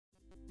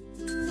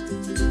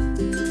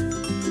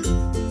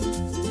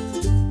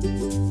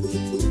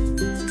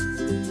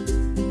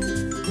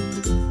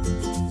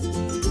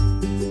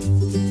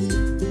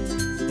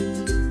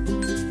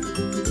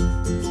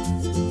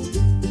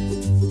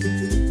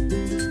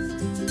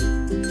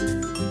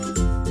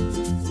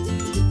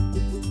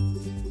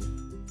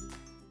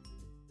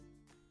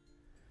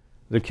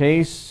The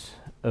case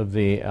of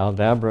the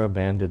Aldabra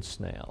banded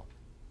snail.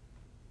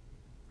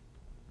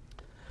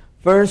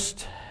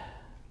 First,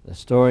 the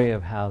story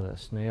of how the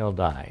snail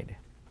died.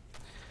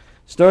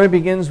 Story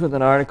begins with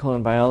an article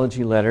in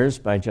Biology Letters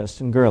by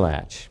Justin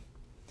Gerlach.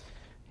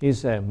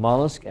 He's a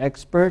mollusk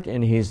expert,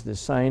 and he's the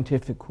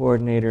scientific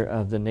coordinator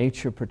of the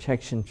Nature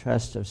Protection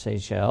Trust of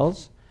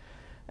Seychelles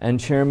and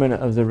chairman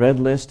of the Red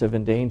List of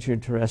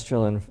Endangered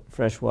Terrestrial and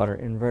Freshwater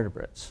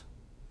Invertebrates.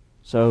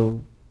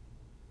 So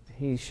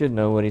he should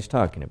know what he's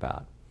talking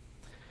about.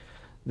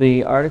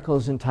 The article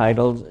is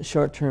entitled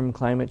Short-Term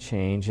Climate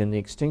Change and the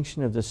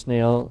Extinction of the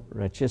Snail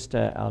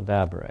Rachista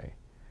aldabrae,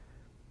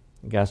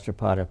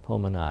 Gastropoda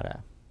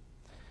pulmonata.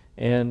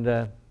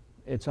 And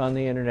it's on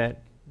the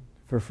internet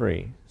for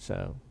free,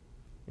 so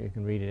you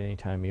can read it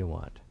anytime you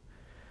want.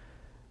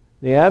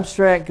 The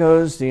abstract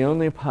goes, the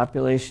only known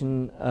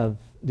population of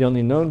the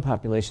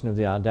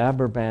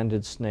Aldabra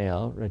banded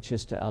snail,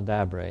 Rachista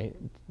aldabrae,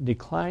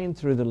 declined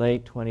through the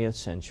late 20th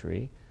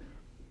century,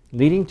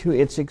 leading to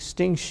its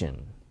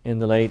extinction in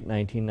the late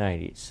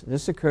 1990s.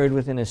 This occurred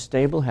within a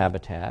stable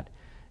habitat,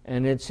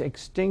 and its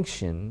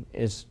extinction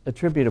is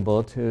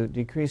attributable to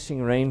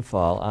decreasing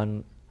rainfall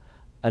on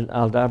an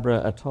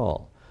Aldabra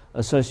atoll,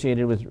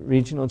 associated with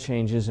regional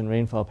changes in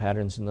rainfall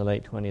patterns in the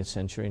late 20th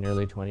century and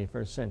early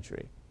 21st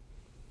century.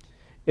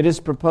 It is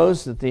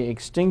proposed that the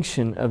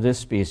extinction of this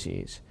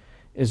species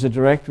is a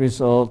direct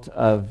result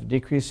of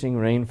decreasing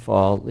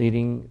rainfall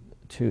leading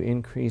to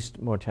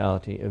increased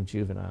mortality of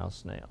juvenile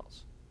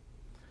snails.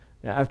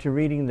 Now, after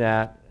reading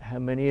that, how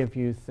many of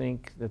you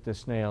think that the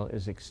snail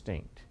is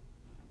extinct?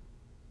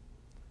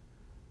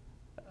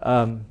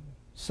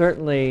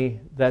 Certainly,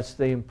 that's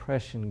the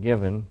impression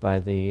given by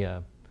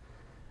the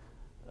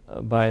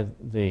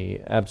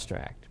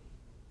abstract.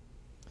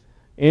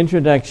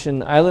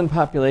 Introduction. Island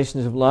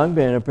populations have long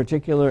been of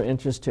particular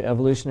interest to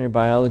evolutionary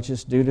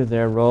biologists due to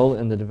their role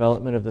in the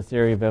development of the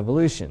theory of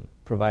evolution,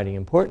 providing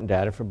important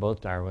data for both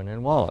Darwin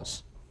and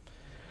Wallace,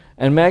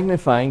 and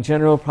magnifying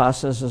general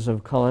processes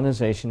of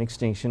colonization,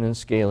 extinction, and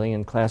scaling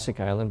in classic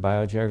island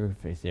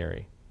biogeography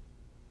theory.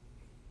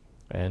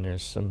 And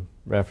there's some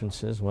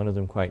references, one of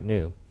them quite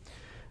new.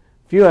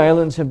 Few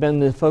islands have been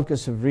the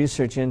focus of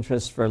research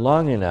interest for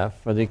long enough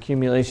for the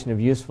accumulation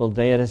of useful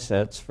data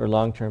sets for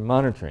long-term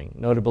monitoring,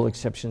 notable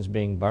exceptions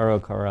being Barrow,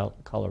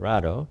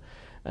 Colorado,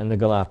 and the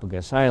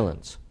Galapagos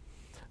Islands.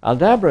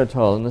 Aldabra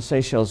Atoll in the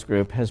Seychelles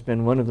group has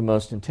been one of the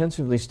most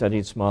intensively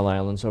studied small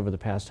islands over the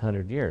past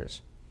 100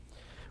 years,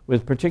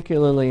 with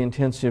particularly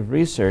intensive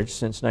research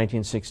since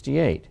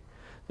 1968.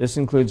 This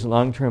includes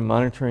long-term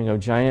monitoring of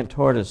giant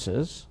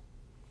tortoises,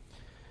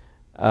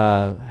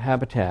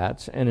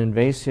 habitats, and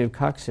invasive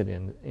coccid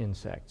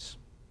insects.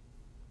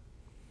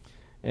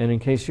 And in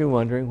case you're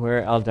wondering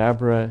where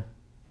Aldabra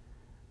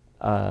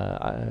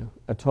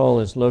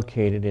Atoll is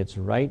located, it's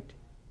right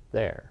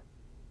there.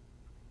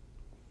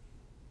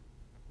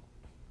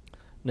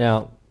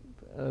 Now,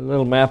 a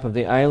little map of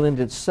the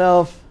island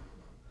itself.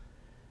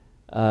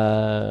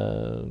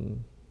 I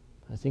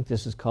think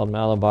this is called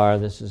Malabar.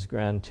 This is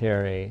Grand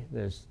Terre.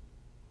 There's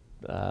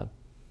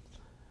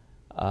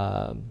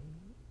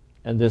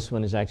and this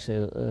one is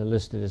actually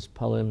listed as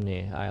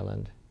Palimni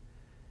Island.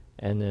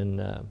 And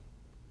then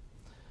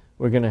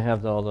we're going to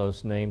have all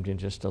those named in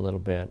just a little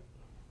bit.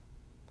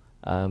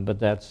 But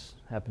that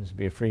happens to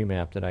be a free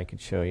map that I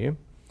could show you.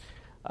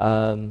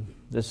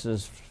 This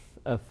is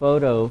a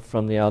photo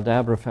from the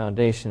Aldabra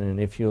Foundation, and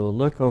if you'll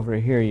look over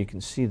here, you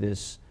can see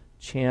this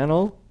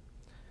channel.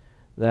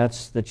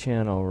 That's the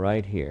channel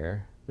right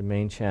here, the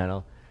main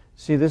channel.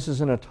 See, this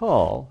is an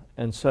atoll,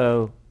 and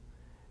so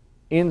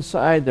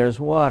inside there's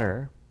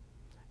water.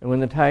 And when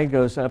the tide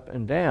goes up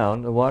and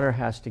down, the water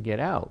has to get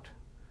out.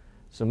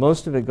 So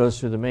most of it goes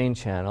through the main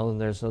channel, and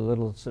there's a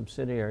little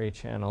subsidiary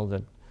channel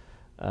that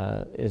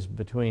is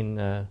between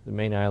the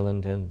main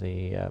island and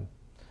the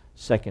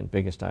second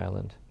biggest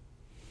island.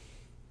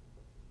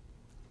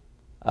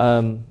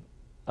 In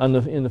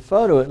the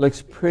photo, it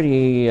looks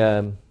pretty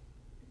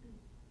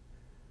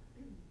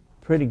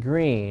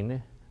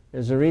green.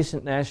 There's a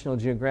recent National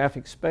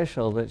Geographic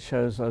special that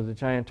shows the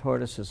giant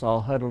tortoises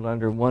all huddled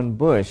under one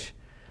bush.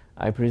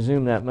 I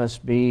presume that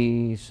must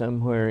be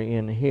somewhere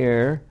in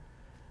here,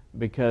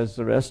 because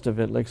the rest of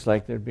it looks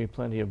like there'd be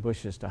plenty of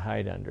bushes to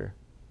hide under.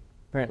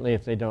 Apparently,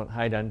 if they don't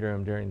hide under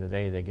them during the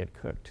day, they get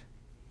cooked.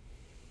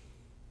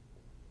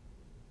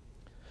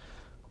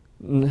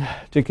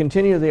 To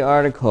continue the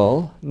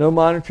article, no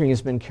monitoring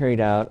has been carried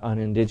out on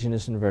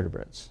indigenous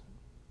invertebrates.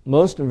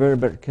 Most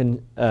invertebrate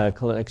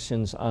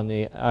collections on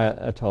the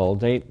atoll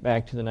date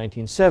back to the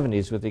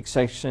 1970s, with the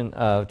exception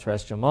of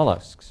terrestrial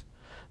mollusks.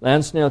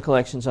 Land snail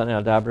collections on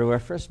Aldabra were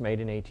first made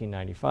in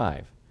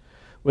 1895,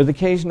 with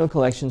occasional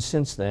collections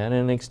since then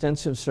and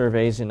extensive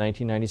surveys in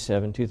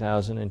 1997,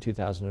 2000, and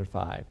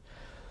 2005.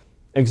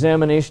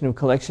 Examination of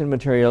collection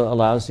material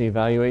allows the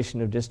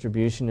evaluation of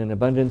distribution and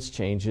abundance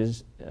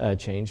change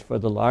for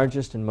the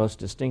largest and most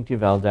distinctive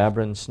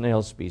Aldabran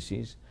snail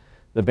species,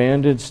 the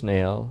banded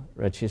snail,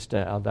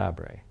 Rachista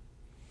aldabrae.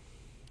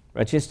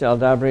 Rachista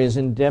aldabrae is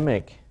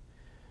endemic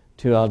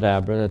to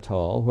Aldabra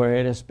Atoll, where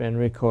it has been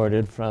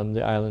recorded from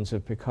the islands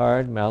of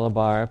Picard,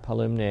 Malabar,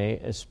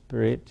 Palimne,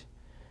 Esprit,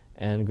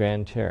 and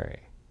Grand Terre.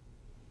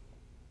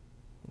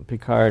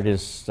 Picard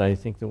is, I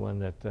think, the one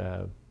that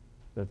the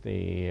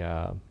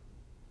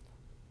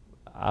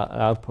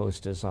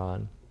outpost is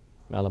on.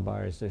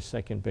 Malabar is their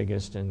second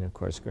biggest, and of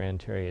course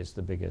Grand Terre is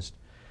the biggest.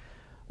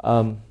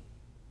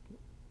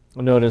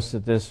 Notice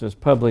that this was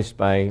published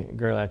by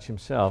Gerlach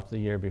himself the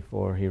year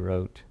before he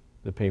wrote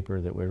the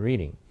paper that we're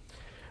reading.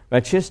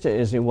 Rachista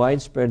is a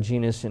widespread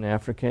genus in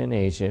Africa and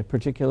Asia,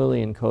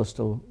 particularly in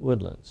coastal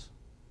woodlands.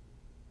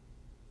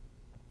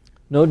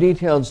 No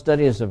detailed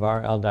studies of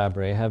R.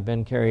 aldabrae have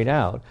been carried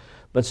out,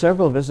 but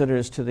several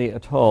visitors to the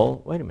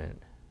atoll, wait a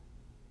minute.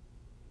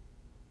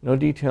 No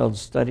detailed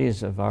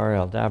studies of R.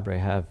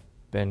 aldabrae have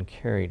been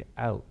carried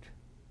out.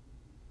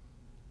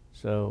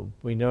 So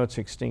we know it's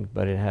extinct,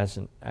 but it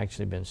hasn't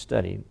actually been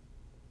studied.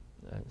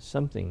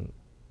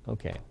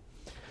 Okay.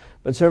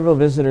 But several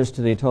visitors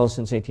to the atoll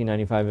since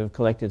 1895 have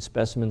collected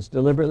specimens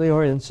deliberately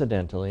or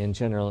incidentally in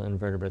general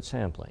invertebrate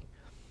sampling.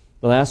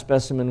 The last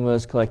specimen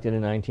was collected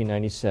in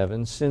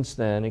 1997. Since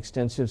then,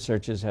 extensive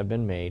searches have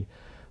been made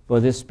for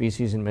this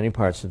species in many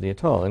parts of the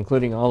atoll,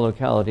 including all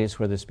localities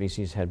where the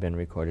species had been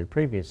recorded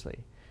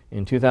previously.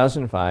 In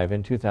 2005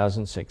 and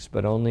 2006,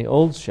 but only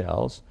old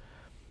shells,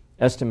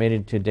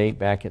 estimated to date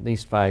back at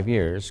least 5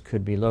 years,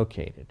 could be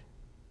located.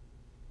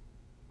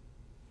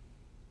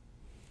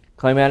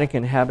 Climatic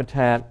and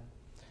habitat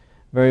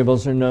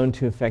variables are known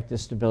to affect the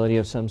stability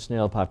of some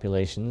snail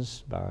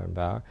populations,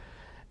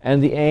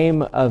 and the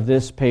aim of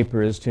this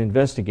paper is to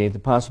investigate the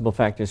possible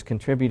factors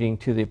contributing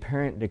to the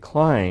apparent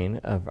decline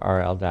of R.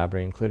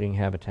 aldabrae, including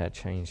habitat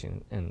change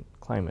and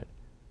climate.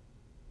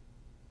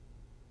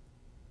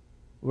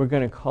 We're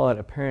going to call it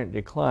apparent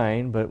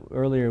decline, but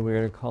earlier we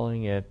were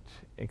calling it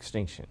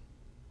extinction.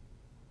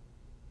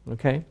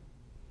 Okay?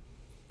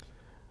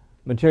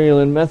 Material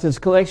and methods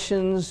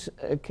collections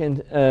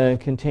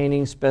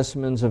containing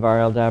specimens of R.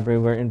 aldabrae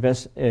were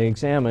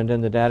examined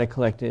and the data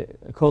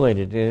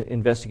collated to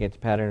investigate the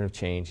pattern of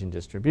change in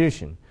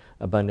distribution,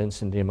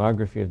 abundance, and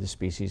demography of the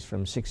species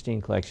from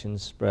 16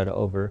 collections spread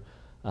over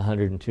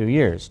 102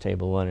 years,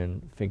 Table 1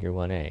 and Figure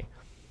 1A.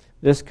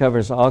 This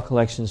covers all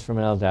collections from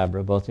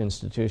Aldabra, both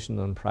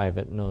institutional and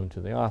private, known to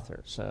the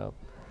author. So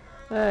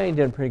he did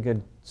a pretty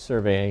good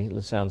survey,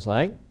 it sounds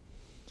like.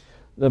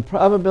 The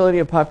probability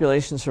of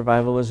population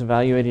survival was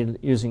evaluated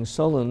using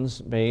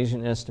Solon's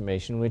Bayesian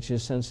estimation, which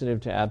is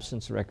sensitive to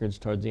absence records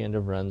toward the end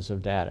of runs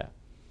of data,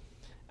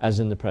 as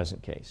in the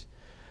present case.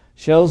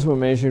 Shells were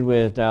measured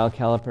with dial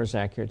calipers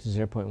accurate to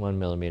 0.1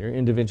 millimeter.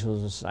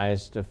 Individuals were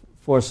sized to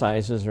 4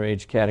 sizes or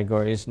age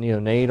categories: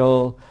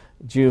 neonatal,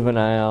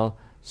 juvenile,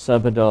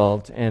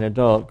 subadult, and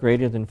adult,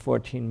 greater than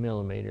 14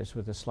 millimeters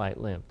with a slight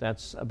limp.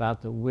 That's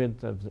about the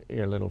width of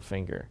your little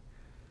finger.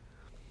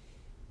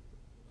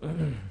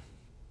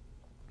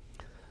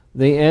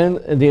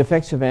 The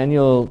effects of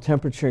annual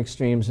temperature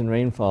extremes and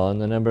rainfall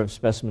and the number of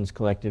specimens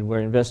collected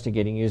were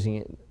investigating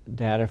using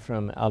data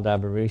from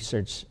Aldabra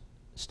Research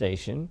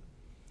Station,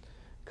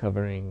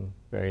 covering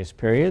various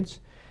periods,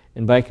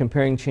 and by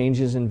comparing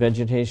changes in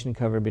vegetation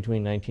cover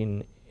between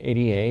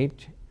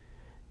 1988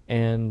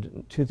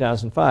 and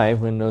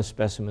 2005, when no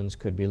specimens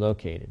could be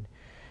located.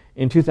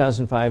 In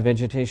 2005,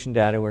 vegetation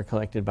data were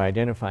collected by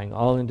identifying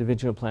all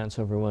individual plants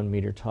over 1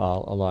 meter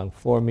tall along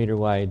 4 meter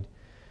wide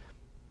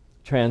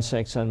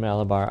transects on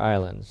Malabar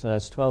Island. So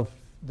that's 12,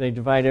 they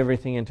divide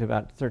everything into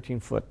about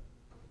 13-foot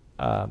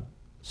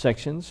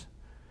sections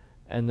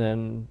and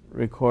then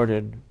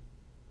recorded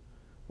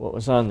what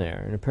was on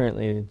there. And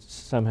apparently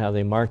somehow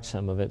they marked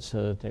some of it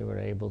so that they were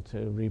able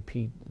to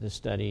repeat the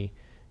study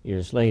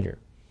years later.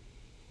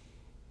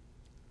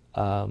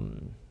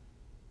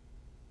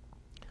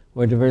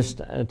 Where diverse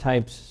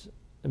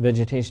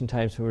vegetation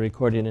types were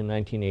recorded in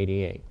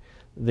 1988.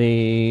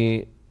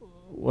 The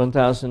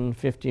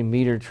 1,050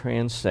 meter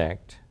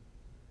transect,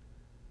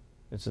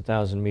 it's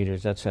 1,000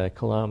 meters, that's a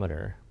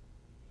kilometer,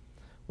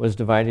 was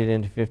divided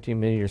into 50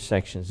 meter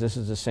sections. This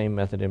is the same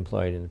method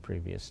employed in the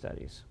previous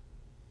studies.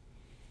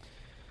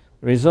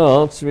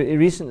 Results: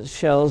 recent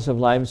shells of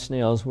live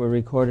snails were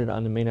recorded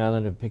on the main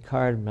island of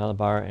Picard,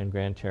 Malabar, and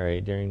Grand Terre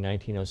during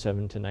 1907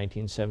 to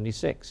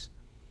 1976.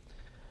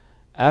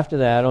 After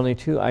that, only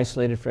 2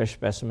 isolated fresh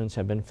specimens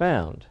have been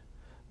found,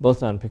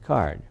 both on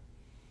Picard.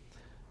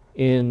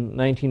 In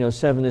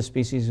 1907, this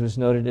species was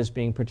noted as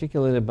being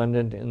particularly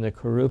abundant in the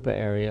Kurupa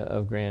area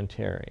of Grand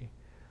Terre.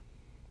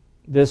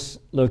 This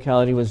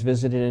locality was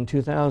visited in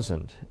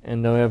 2000,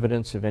 and no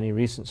evidence of any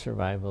recent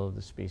survival of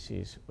the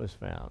species was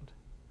found.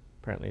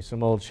 Apparently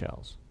some old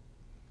shells.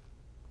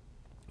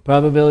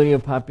 Probability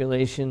of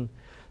population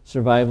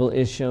survival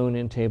is shown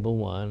in Table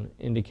 1,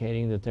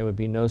 indicating that there would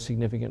be no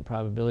significant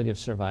probability of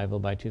survival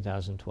by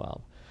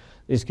 2012.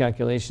 These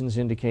calculations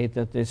indicate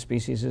that this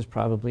species is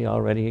probably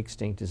already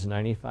extinct, as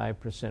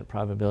 95%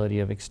 probability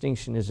of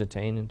extinction is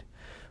attained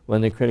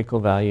when the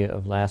critical value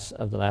of the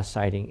last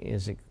sighting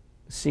is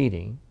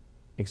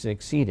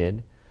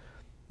exceeded.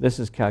 This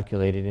is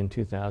calculated in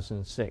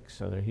 2006.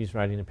 So he's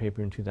writing a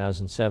paper in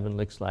 2007.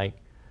 Looks like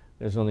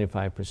there's only a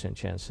 5%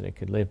 chance that it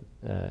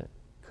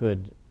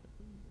could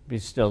be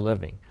still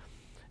living.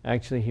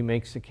 Actually, he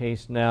makes the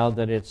case now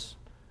that it's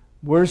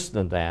worse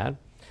than that.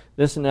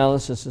 This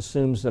analysis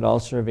assumes that all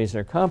surveys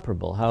are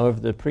comparable. However,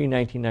 the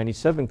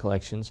pre-1997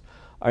 collections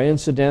are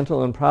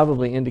incidental and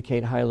probably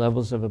indicate high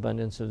levels of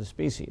abundance of the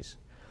species.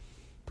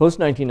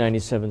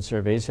 Post-1997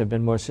 surveys have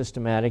been more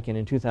systematic, and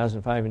in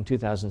 2005 and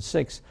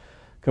 2006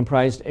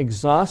 comprised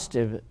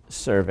exhaustive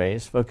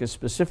surveys focused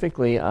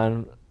specifically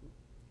on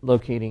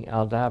locating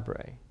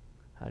Aldabra.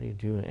 How do you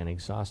do an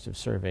exhaustive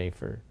survey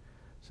for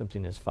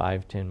something that's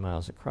 5-10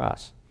 miles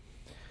across?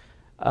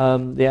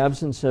 The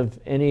absence of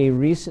any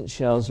recent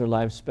shells or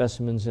live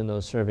specimens in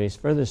those surveys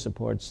further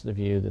supports the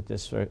view that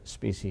this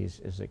species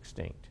is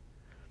extinct.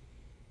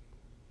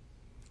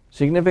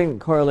 Significant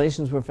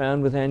correlations were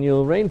found with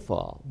annual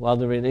rainfall. While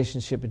the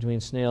relationship between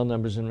snail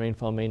numbers and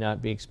rainfall may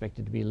not be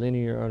expected to be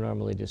linear or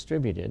normally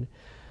distributed,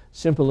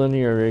 simple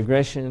linear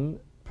regression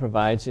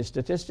provides a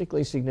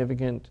statistically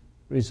significant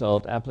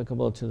result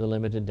applicable to the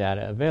limited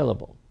data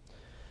available.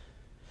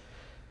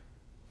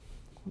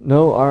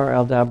 No R.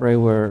 Aldabra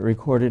were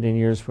recorded in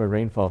years where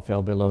rainfall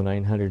fell below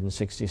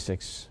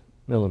 966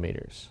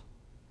 millimeters.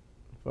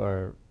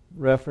 For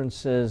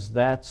references,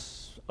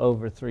 that's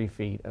over 3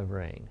 feet of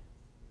rain.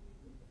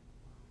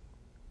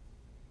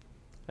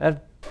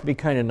 That'd be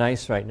kind of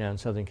nice right now in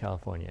Southern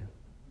California.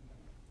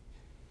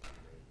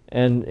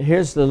 And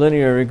here's the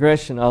linear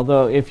regression,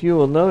 although if you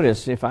will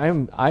notice, if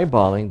I'm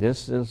eyeballing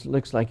this, this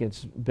looks like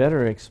it's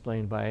better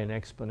explained by an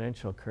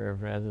exponential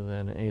curve rather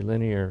than a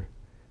linear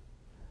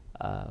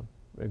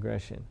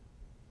regression.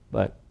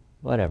 But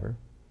whatever.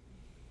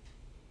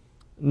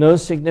 No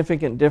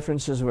significant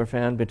differences were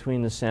found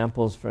between the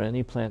samples for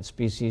any plant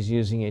species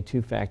using a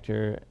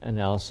two-factor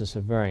analysis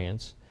of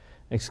variance,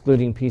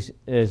 excluding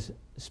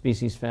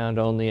species found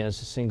only as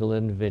single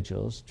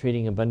individuals,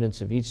 treating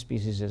abundance of each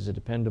species as a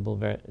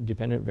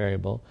dependent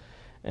variable,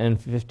 and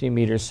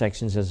 50-meter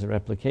sections as the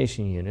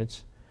replication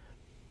units,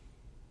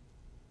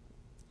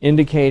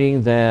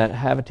 indicating that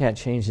habitat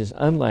change is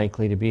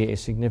unlikely to be a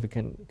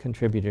significant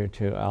contributor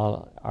to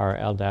our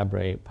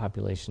Aldabra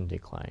population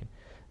decline.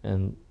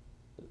 And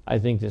I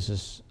think this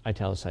is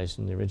italicized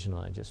in the original.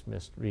 I just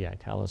missed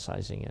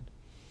re-italicizing it.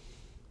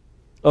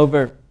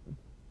 Over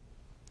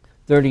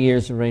 30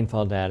 years of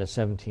rainfall data,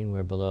 17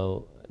 were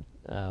below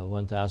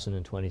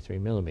 1,023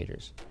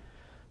 millimeters.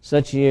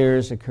 Such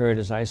years occurred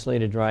as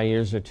isolated dry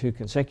years or 2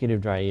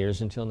 consecutive dry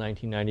years until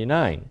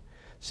 1999.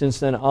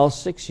 Since then, all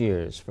 6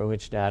 years for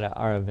which data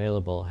are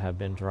available have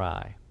been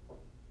dry.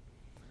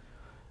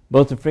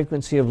 Both the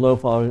frequency of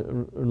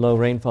low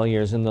rainfall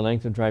years and the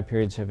length of dry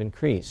periods have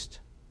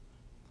increased.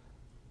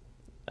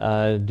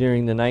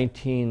 During the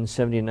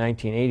 1970 and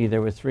 1980,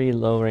 there were 3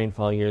 low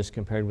rainfall years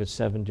compared with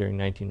 7 during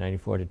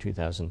 1994 to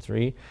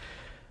 2003.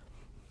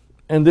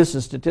 And this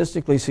is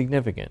statistically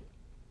significant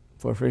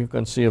for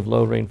frequency of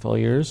low rainfall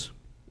years.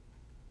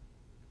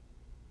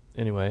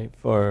 Anyway,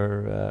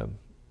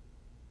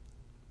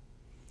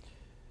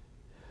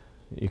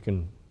 you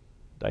can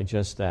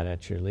digest that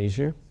at your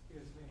leisure.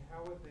 Excuse me,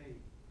 how would they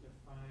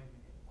define,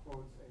 in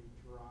quotes, a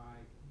dry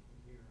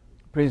year?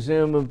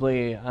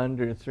 Presumably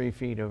under 3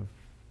 feet of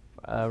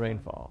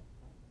rainfall,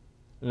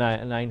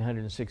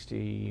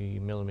 960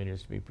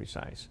 millimeters to be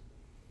precise.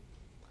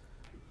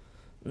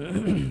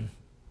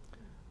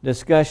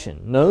 Discussion.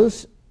 No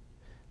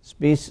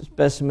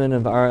specimen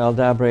of R.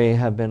 Aldabra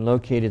have been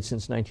located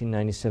since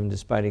 1997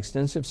 despite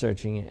extensive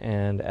searching,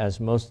 and as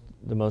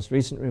the most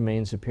recent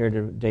remains appear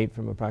to date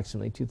from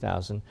approximately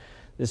 2000,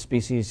 this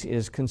species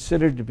is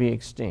considered to be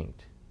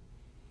extinct.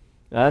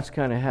 Now, that's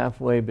kind of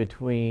halfway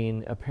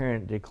between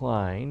apparent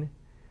decline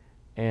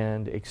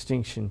and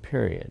extinction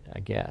period, I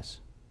guess.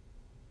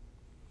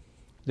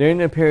 During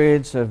the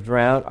periods of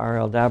drought, R.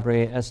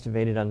 Aldabra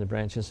estivated on the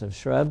branches of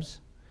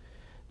shrubs.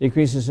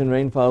 Decreases in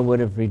rainfall would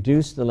have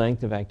reduced the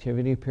length of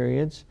activity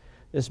periods.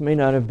 This may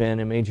not have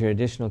been a major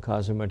additional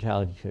cause of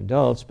mortality to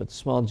adults, but the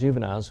small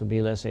juveniles would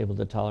be less able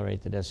to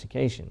tolerate the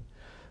desiccation.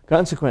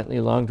 Consequently,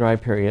 long dry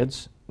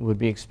periods would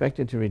be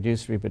expected to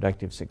reduce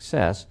reproductive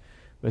success,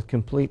 with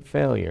complete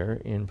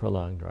failure in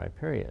prolonged dry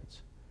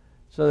periods.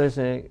 So there's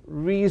a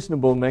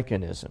reasonable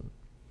mechanism.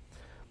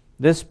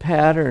 This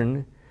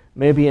pattern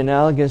may be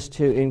analogous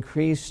to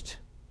increased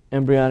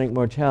embryonic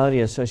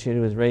mortality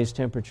associated with raised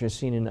temperature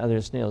seen in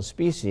other snail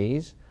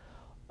species,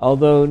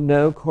 although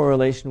no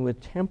correlation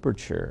with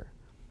temperature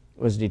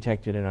was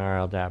detected in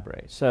R.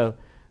 Aldabra. So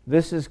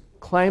this is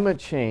climate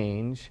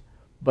change,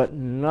 but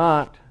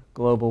not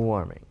global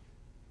warming.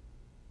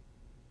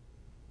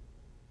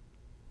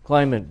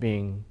 Climate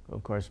being,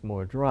 of course,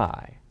 more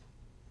dry.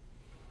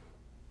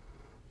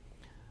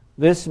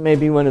 This may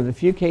be one of the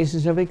few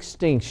cases of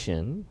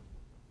extinction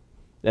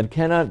that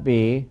cannot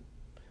be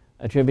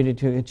attributed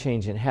to a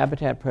change in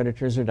habitat,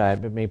 predators, or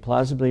diet, but may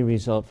plausibly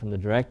result from the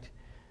direct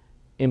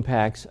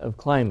impacts of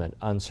climate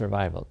on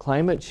survival.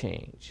 Climate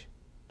change,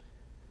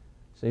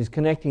 so he's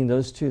connecting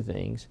those two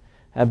things,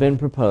 has been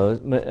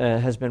proposed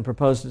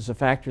as a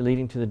factor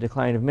leading to the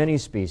decline of many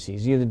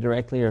species, either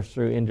directly or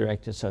through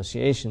indirect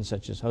associations,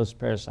 such as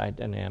host-parasite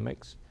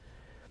dynamics,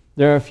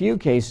 There are a few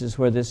cases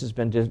where this has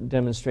been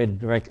demonstrated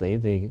directly,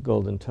 the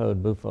golden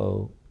toad,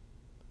 Bufo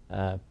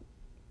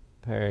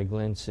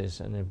paraglensis,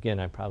 and again,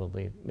 I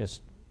probably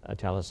missed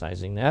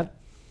italicizing that.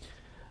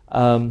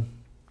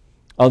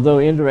 Although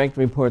indirect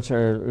reports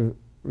are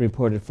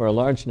reported for a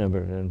large number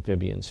of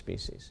amphibian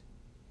species.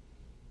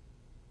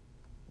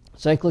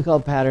 Cyclical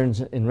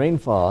patterns in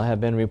rainfall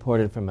have been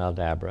reported from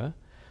Aldabra,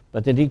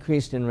 but the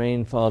decrease in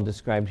rainfall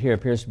described here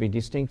appears to be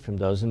distinct from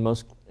those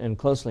and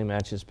closely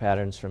matches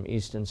patterns from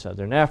East and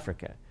Southern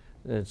Africa.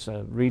 It's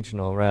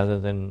regional rather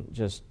than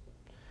just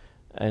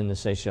in the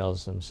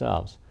Seychelles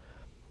themselves.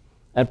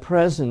 At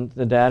present,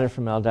 the data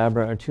from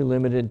Aldabra are too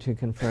limited to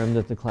confirm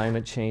that the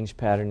climate change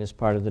pattern is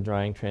part of the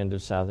drying trend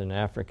of Southern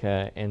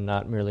Africa and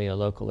not merely a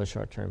local or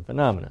short-term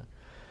phenomenon.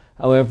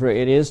 However,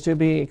 it is to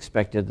be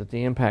expected that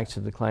the impacts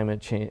of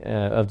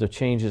the of the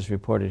changes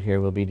reported here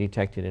will be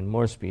detected in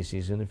more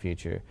species in the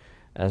future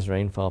as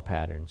rainfall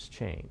patterns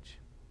change.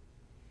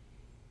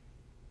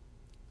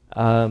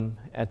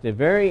 At the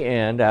very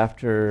end,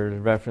 after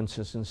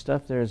references and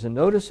stuff, there is a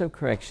notice of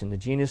correction. The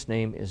genus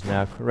name is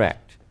now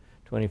correct,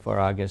 24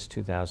 August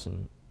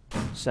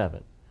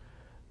 2007.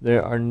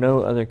 There are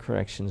no other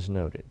corrections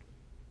noted.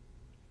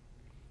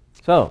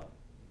 So,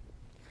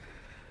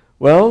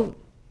 well,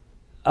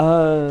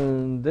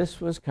 this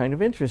was kind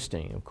of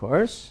interesting, of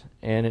course,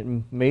 and it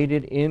made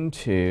it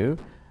into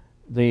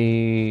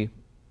the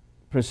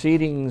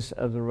proceedings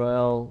of the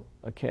Royal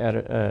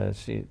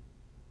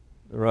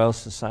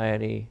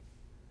Society,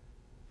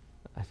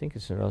 I think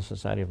it's the Royal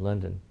Society of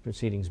London,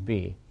 Proceedings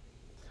B.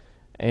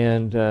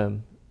 And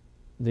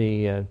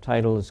the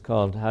title is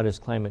called, How Does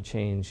Climate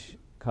Change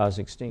Cause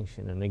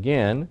Extinction? And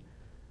again,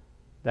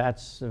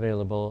 that's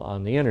available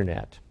on the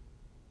internet.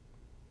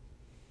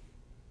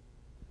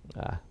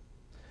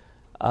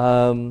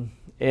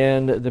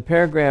 And the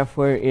paragraph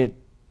where it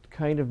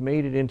kind of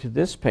made it into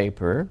this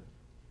paper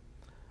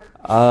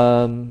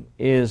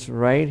is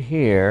right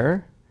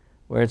here,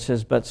 where it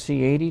says, but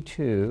see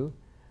 82.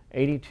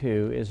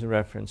 82 is a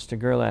reference to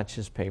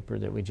Gerlach's paper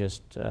that we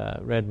just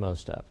read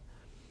most of.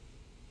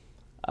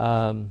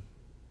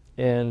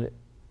 And,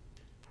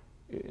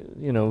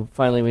 you know,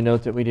 finally we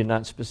note that we did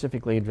not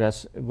specifically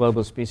address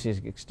global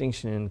species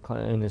extinction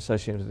and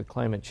associated with the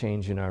climate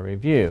change in our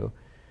review.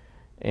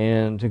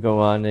 And to go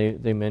on,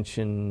 they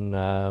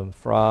mention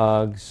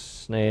frogs,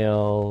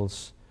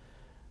 snails,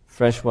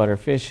 freshwater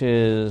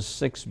fishes,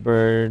 6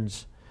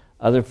 birds.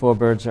 Other 4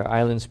 birds are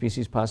island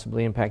species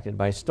possibly impacted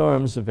by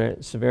storms, the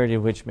severity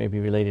of which may be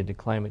related to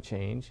climate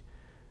change.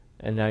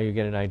 And now you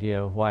get an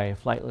idea of why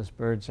flightless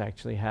birds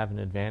actually have an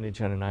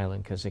advantage on an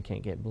island, because they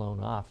can't get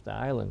blown off the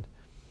island.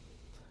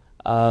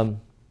 And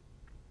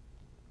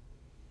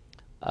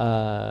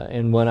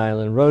 1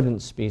 island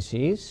rodent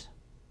species.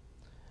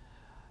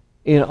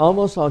 In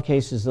almost all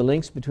cases, the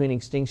links between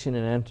extinction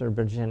and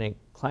anthropogenic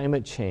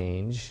climate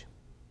change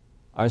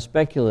are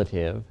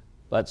speculative,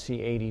 but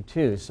see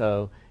 82.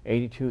 So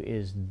 82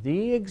 is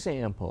the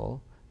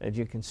example that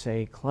you can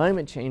say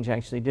climate change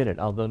actually did it.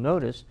 Although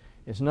notice,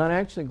 it's not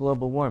actually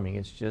global warming,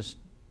 it's just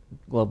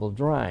global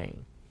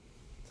drying.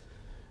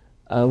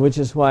 Which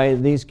is why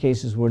these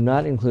cases were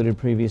not included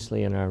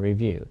previously in our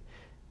review.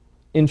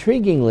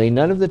 Intriguingly,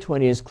 none of the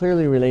 20 is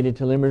clearly related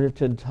to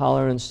limited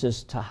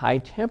tolerances to high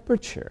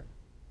temperature.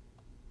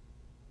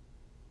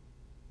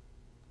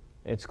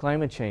 It's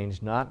climate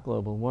change, not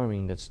global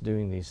warming, that's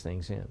doing these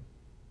things in.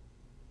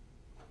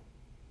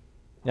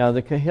 Now,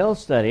 the Cahill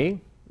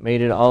study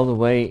made it all the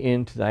way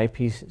into the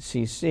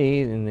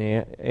IPCC in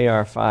the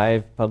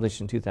AR5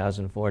 published in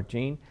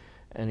 2014.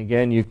 And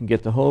again, you can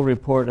get the whole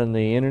report on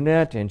the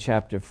internet, and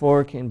Chapter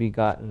 4 can be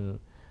gotten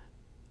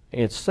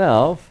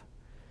itself.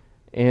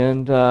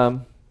 And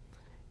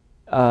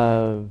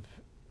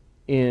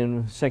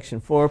in Section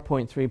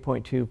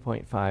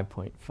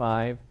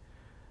 4.3.2.5.5,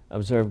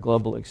 Observe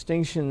Global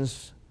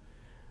Extinctions,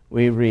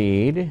 we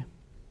read,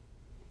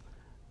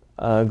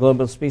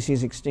 global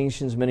species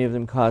extinctions, many of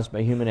them caused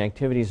by human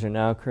activities, are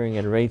now occurring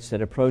at rates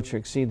that approach or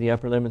exceed the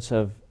upper limits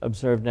of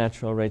observed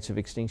natural rates of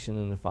extinction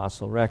in the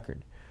fossil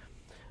record.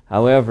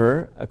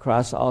 However,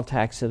 across all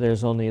taxa,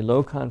 there's only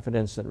low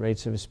confidence that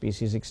rates of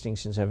species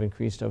extinctions have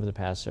increased over the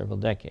past several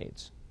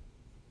decades.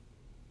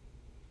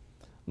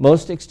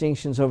 Most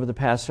extinctions over the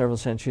past several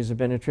centuries have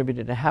been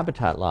attributed to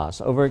habitat loss,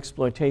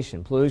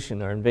 overexploitation,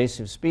 pollution, or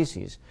invasive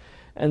species.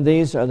 And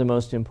these are the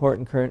most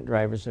important current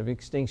drivers of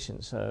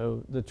extinction.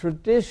 So the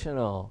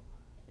traditional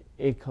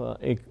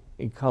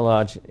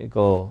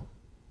ecological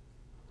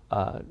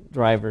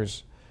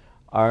drivers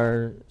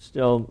are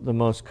still the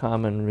most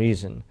common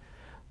reason.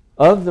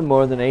 Of the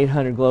more than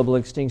 800 global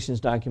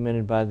extinctions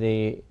documented by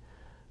the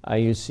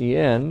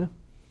IUCN,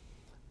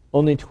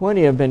 only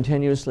 20 have been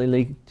tenuously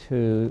linked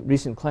to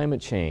recent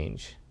climate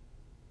change.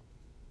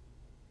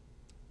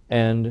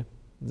 And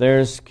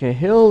there's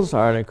Cahill's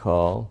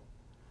article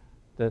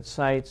that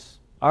cites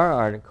our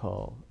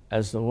article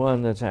as the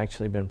one that's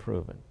actually been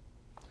proven.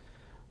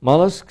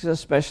 Mollusks,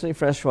 especially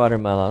freshwater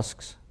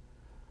mollusks,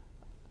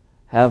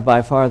 have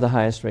by far the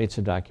highest rates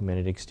of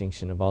documented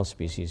extinction of all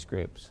species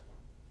groups.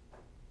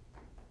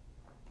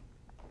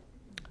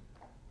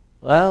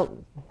 Well,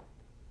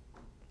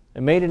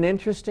 it made an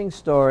interesting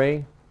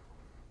story.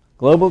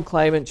 Global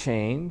climate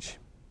change,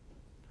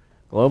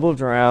 global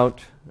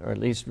drought, or at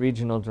least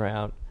regional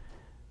drought,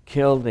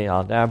 killed the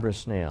Aldabra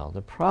snail.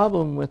 The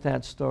problem with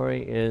that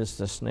story is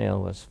the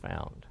snail was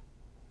found.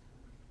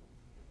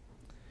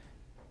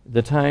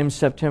 The Times,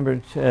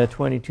 September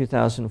 20,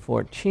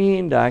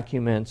 2014,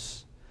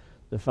 documents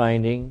the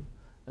finding.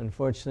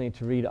 Unfortunately,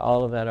 to read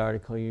all of that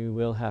article, you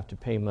will have to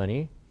pay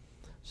money.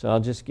 So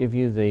I'll just give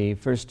you the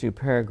first two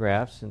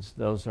paragraphs, since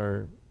those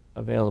are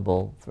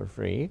available for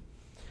free.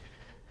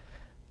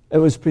 It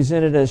was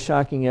presented as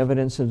shocking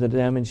evidence of the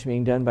damage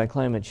being done by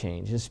climate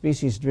change, a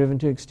species driven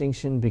to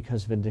extinction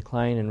because of a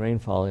decline in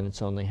rainfall in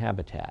its only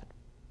habitat.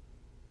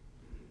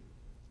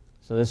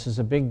 So this is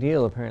a big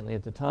deal, apparently,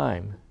 at the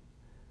time.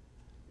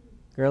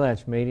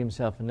 Gerlach made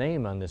himself a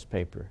name on this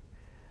paper.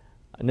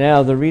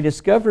 Now, the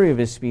rediscovery of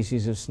a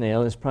species of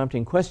snail is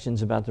prompting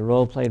questions about the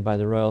role played by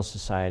the Royal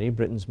Society,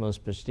 Britain's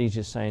most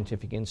prestigious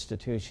scientific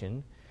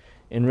institution,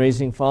 in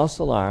raising false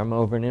alarm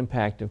over an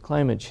impact of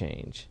climate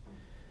change.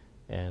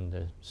 And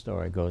the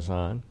story goes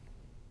on.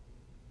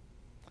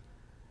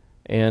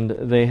 And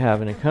they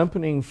have an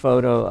accompanying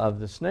photo of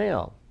the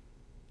snail.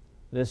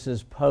 This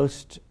is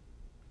post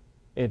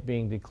it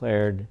being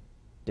declared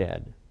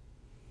dead.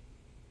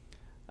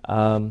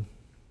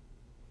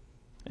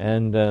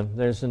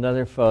 There's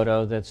another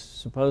photo that's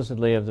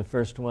supposedly of the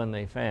first one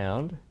they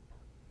found.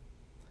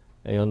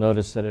 And you'll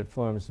notice that it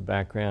forms the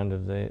background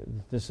of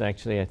this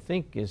actually I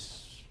think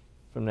is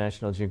from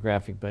National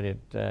Geographic, but it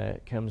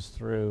comes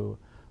through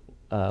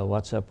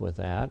What's Up With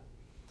That.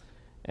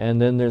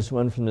 And then there's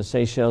one from the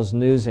Seychelles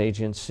News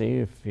Agency.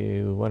 If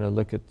you want to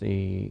look at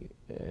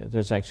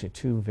there's actually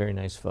two very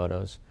nice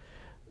photos.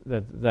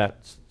 That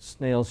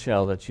snail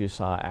shell that you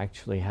saw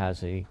actually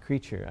has a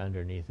creature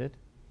underneath it.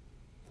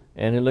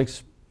 And it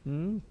looks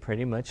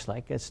pretty much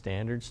like a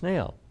standard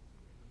snail.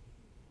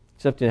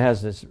 Except it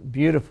has this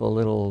beautiful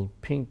little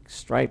pink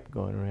stripe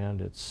going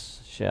around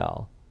its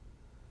shell,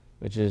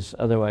 which is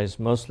otherwise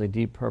mostly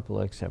deep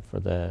purple except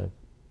for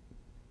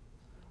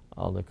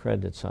all the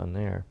credits on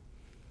there.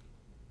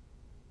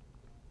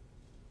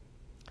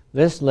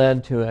 This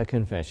led to a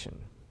confession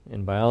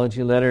in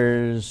Biology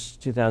Letters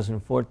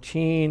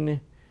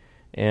 2014,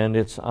 and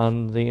it's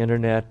on the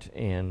internet,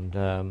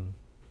 and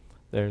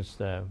there's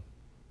the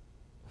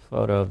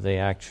photo of the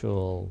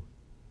actual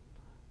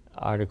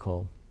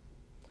article.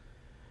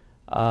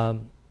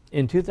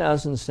 In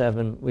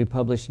 2007, we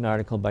published an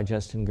article by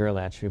Justin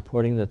Gerlach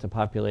reporting that the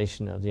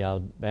population of the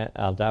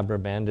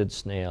Aldabra banded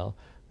snail,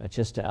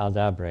 Machista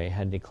aldabrae,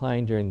 had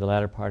declined during the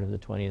latter part of the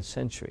 20th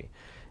century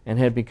and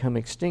had become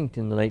extinct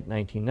in the late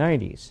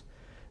 1990s.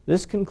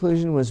 This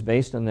conclusion was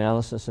based on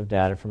analysis of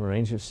data from a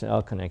range of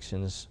cell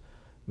connections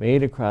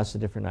made across the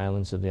different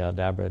islands of the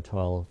Aldabra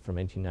atoll from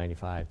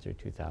 1895 through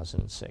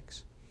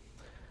 2006.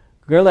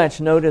 Gerlach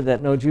noted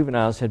that no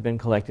juveniles had been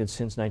collected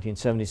since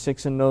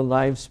 1976 and no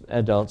live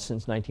adults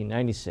since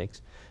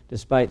 1996,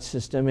 despite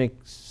systematic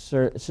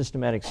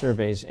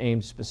surveys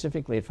aimed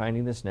specifically at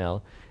finding the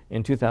snail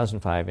in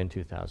 2005 and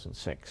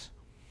 2006.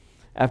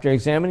 After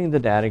examining the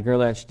data,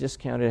 Gerlach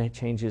discounted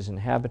changes in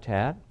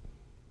habitat,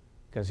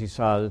 because he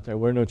saw that there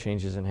were no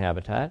changes in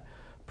habitat,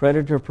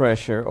 predator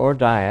pressure, or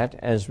diet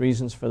as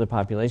reasons for the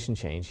population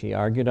change. He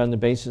argued on the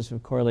basis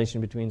of correlation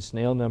between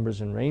snail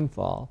numbers and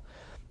rainfall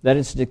that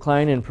its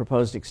decline and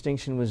proposed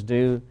extinction was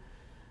due,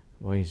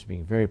 boy, he's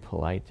being very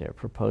polite there,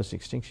 proposed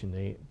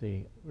extinction.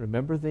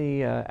 Remember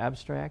the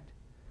abstract?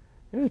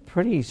 It was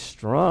pretty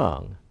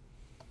strong.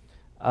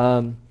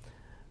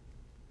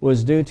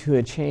 Was due to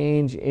a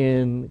change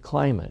in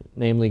climate,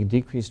 namely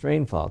decreased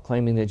rainfall,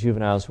 claiming that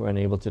juveniles were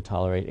unable to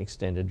tolerate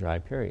extended dry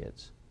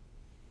periods.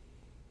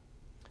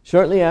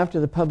 Shortly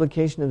after the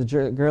publication of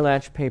the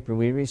Gerlach paper,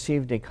 we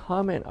received a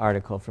comment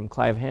article from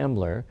Clive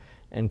Hambler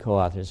and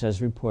co-authors,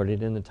 as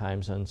reported in the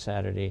Times on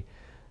Saturday,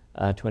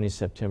 20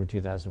 September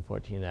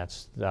 2014.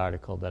 That's the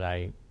article that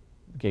I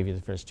gave you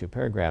the first two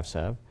paragraphs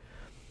of,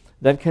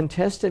 that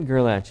contested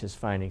Gerlach's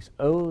findings.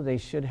 Oh, they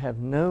should have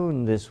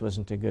known this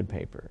wasn't a good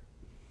paper.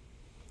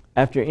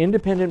 After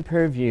independent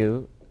peer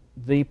review,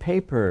 the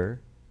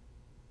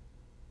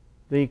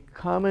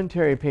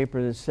commentary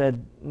paper that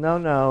said,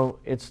 no,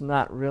 it's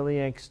not really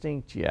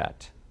extinct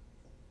yet,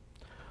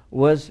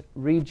 was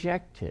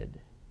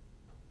rejected.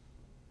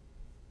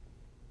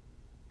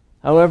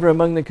 However,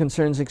 among the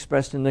concerns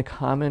expressed in the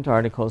comment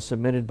article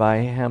submitted by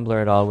Hambler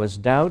et al. Was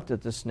doubt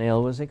that the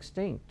snail was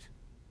extinct.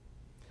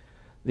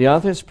 The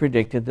authors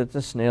predicted that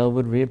the snail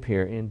would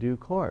reappear in due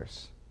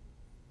course.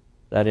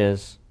 That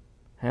is,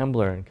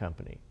 Hambler and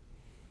company.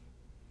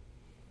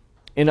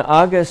 In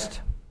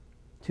August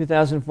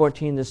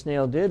 2014, the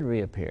snail did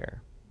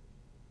reappear.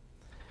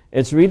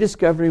 Its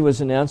rediscovery was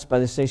announced by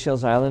the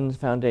Seychelles Island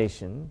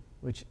Foundation,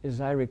 which,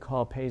 as I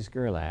recall, pays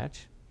Gerlach,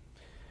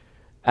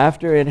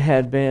 after it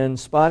had been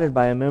spotted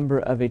by a member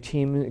of a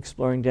team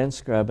exploring dense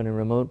scrub in a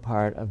remote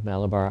part of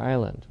Malabar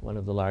Island, one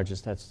of the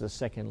largest, that's the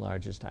second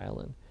largest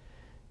island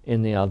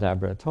in the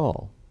Aldabra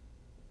Atoll.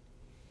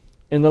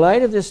 In the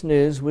light of this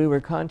news, we were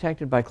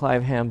contacted by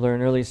Clive Hambler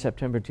in early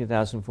September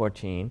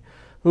 2014,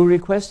 who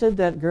requested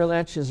that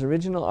Gerlach's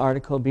original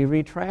article be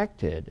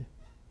retracted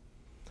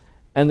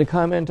and the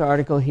comment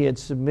article he had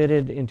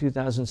submitted in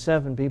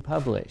 2007 be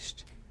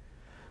published.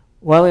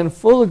 While in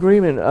full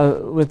agreement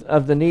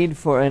of the need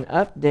for an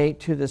update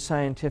to the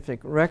scientific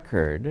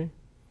record,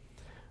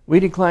 we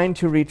declined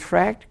to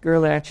retract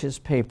Gerlach's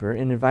paper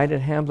and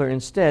invited Hambler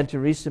instead to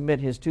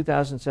resubmit his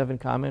 2007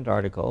 comment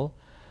article,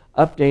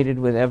 updated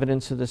with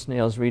evidence of the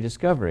snail's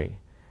rediscovery,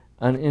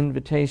 an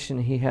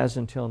invitation he has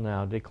until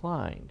now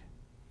declined.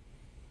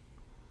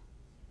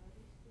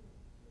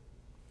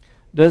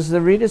 Does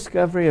the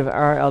rediscovery of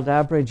our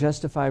Aldabra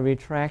justify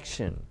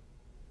retraction?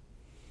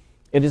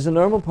 It is a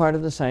normal part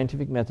of the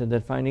scientific method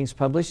that findings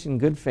published in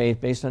good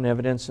faith based on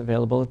evidence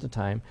available at the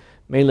time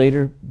may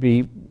later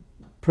be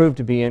proved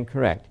to be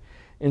incorrect.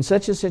 In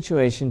such a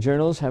situation,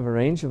 journals have a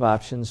range of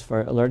options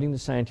for alerting the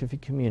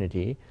scientific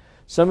community.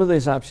 Some of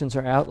these options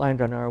are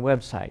outlined on our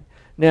website.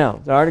 Now,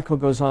 the article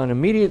goes on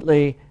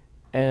immediately,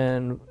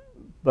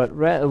 but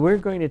we're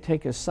going to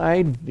take a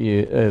side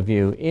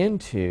view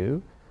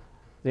into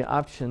the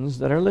options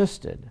that are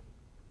listed.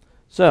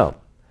 So,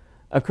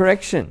 a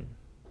correction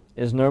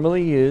is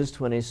normally used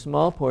when a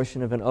small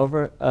portion of an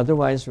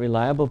otherwise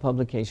reliable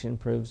publication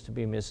proves to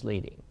be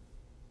misleading.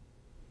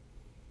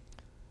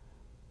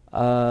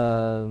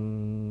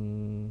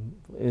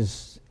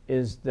 Is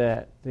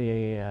that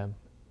the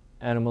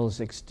animal is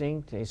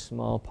extinct a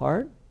small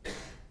part?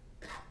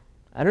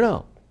 I don't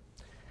know.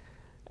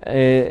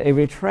 A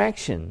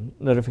retraction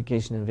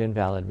notification of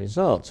invalid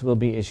results will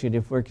be issued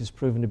if work is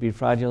proven to be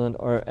fraudulent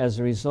or as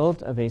a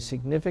result of a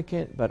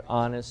significant but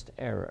honest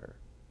error.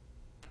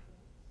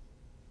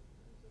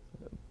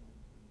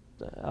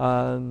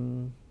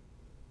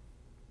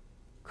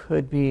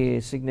 Could be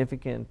a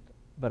significant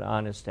but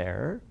honest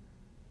error.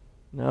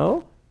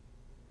 No?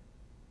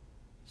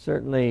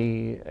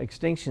 Certainly,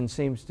 extinction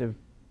seems to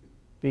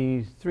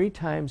be 3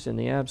 times in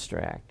the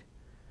abstract.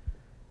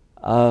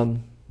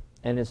 And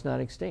it's not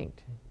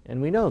extinct.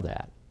 And we know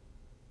that.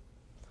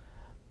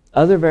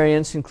 Other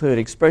variants include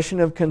expression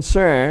of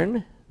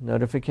concern,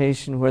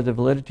 notification where the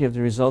validity of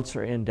the results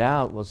are in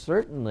doubt. Well,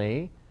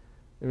 certainly,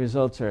 the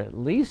results are at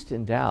least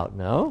in doubt,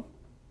 no?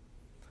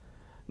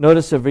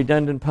 Notice of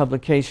redundant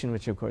publication,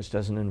 which of course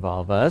doesn't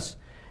involve us.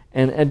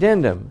 And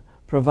addendum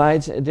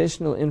provides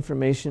additional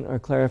information or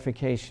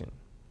clarification.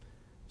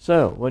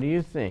 So, what do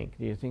you think?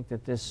 Do you think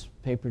that this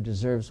paper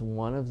deserves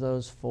one of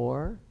those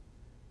 4?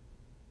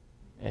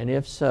 And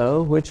if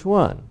so, which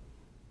one?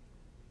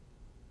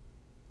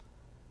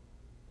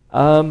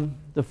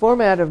 The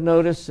format of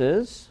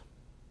notices.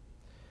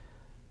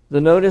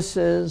 The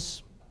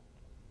notices,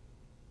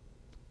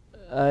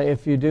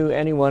 if you do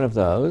any one of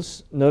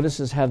those,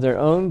 notices have their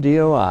own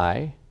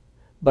DOI,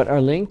 but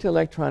are linked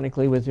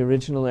electronically with the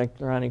original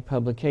electronic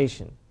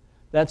publication.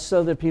 That's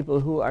so that people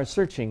who are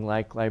searching,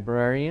 like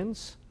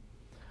librarians,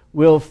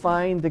 will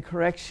find the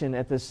correction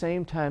at the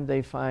same time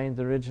they find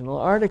the original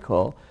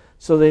article,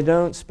 so they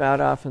don't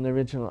spout off in the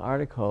original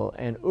article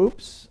and,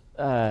 oops,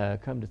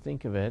 come to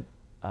think of it,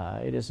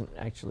 it isn't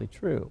actually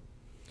true.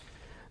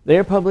 They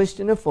are published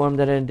in a form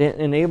that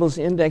enables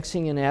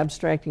indexing and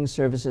abstracting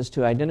services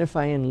to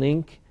identify and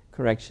link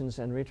corrections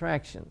and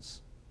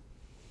retractions.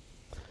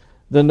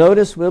 The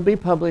notice will be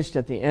published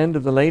at the end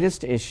of the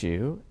latest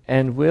issue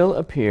and will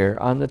appear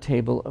on the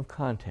table of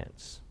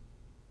contents.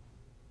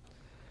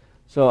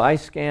 So I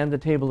scanned the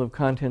table of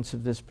contents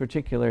of this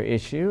particular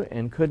issue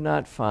and could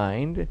not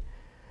find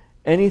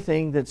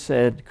anything that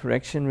said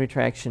correction,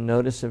 retraction,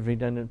 notice of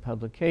redundant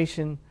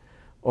publication,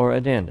 or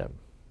addendum.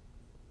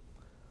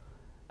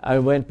 I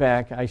went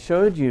back, I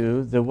showed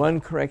you the one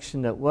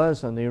correction that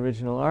was on the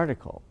original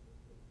article.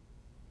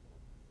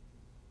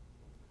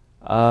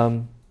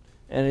 And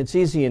it's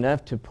easy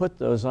enough to put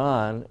those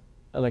on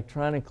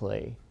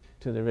electronically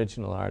to the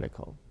original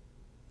article.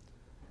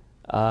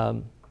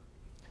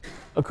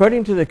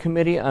 According to the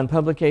Committee on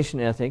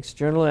Publication Ethics,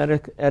 journal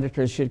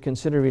editors should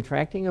consider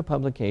retracting a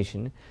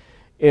publication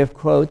if,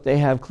 quote, they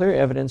have clear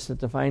evidence that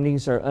the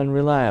findings are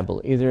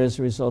unreliable, either as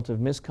a result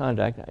of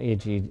misconduct,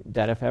 e.g.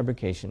 data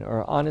fabrication,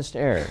 or honest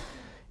error,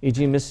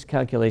 e.g.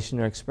 miscalculation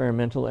or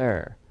experimental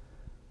error.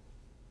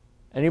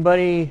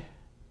 Anybody,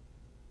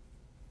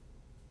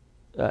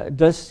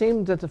 does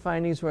seem that the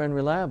findings were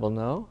unreliable,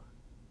 no?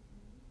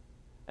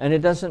 And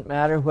it doesn't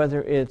matter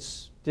whether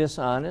it's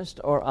dishonest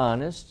or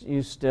honest,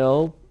 you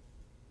still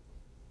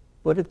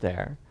put it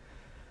there.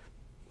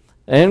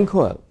 End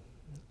quote.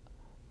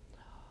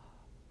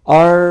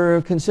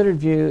 Our considered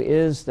view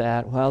is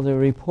that while the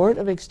report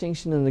of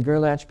extinction in the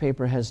Gerlach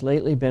paper has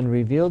lately been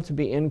revealed to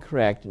be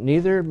incorrect,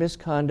 neither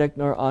misconduct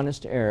nor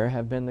honest error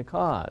have been the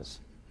cause.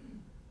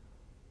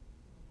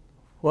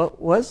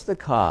 What was the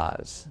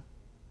cause?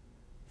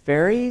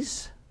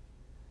 Fairies?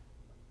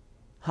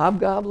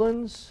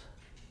 Hobgoblins?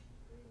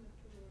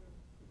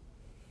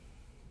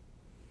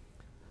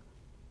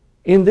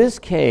 In this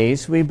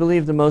case, we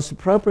believe the most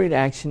appropriate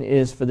action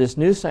is for this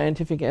new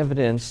scientific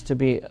evidence to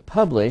be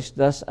published,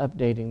 thus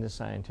updating the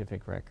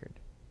scientific record.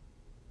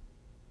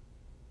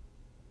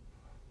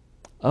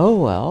 Oh,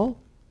 well.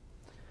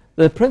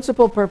 The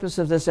principal purpose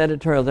of this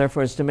editorial,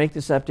 therefore, is to make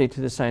this update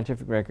to the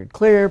scientific record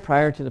clear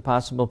prior to the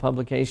possible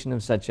publication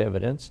of such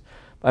evidence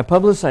by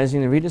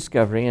publicizing the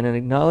rediscovery and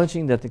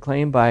acknowledging that the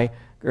claim by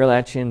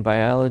Gerlach in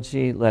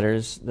biology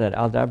letters that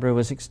Aldabra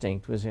was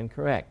extinct was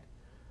incorrect.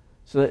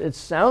 So it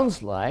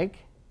sounds like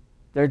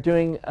they're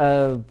doing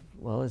a,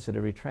 well, is it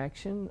a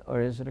retraction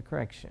or is it a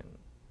correction?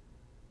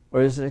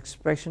 Or is it an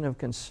expression of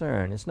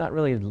concern? It's not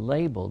really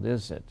labeled,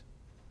 is it?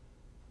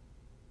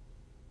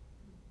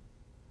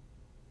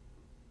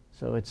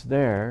 So it's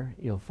there,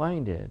 you'll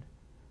find it,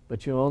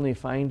 but you'll only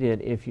find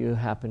it if you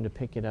happen to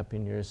pick it up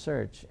in your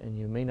search, and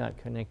you may not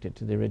connect it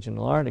to the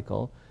original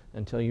article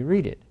until you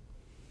read it.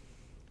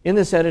 In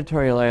this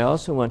editorial, I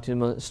also want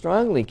to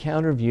strongly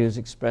counter views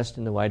expressed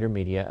in the wider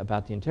media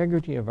about the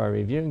integrity of our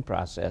reviewing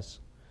process.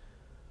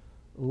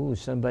 Ooh,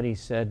 somebody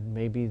said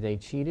maybe they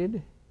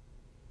cheated.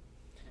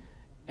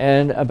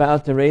 And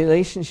about the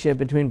relationship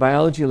between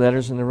biology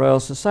letters and the Royal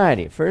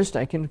Society. First,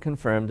 I can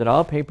confirm that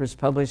all papers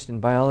published in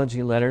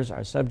biology letters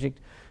are subject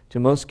to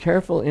most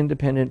careful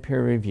independent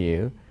peer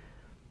review.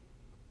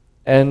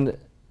 And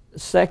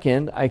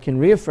second, I can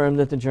reaffirm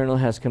that the journal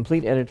has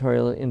complete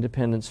editorial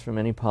independence from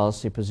any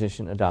policy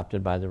position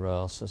adopted by the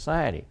Royal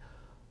Society.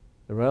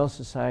 The Royal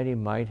Society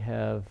might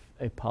have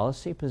a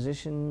policy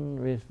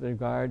position with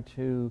regard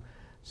to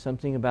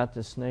something about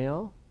the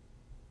snail?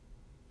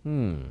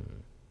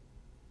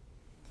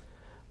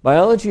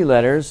 Biology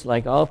letters,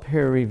 like all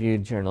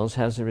peer-reviewed journals,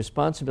 has the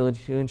responsibility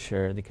to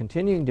ensure the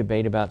continuing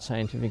debate about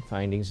scientific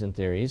findings and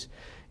theories,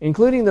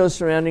 including those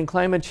surrounding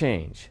climate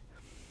change.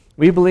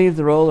 We believe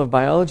the role of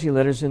biology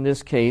letters in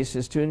this case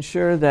is to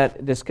ensure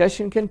that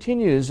discussion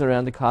continues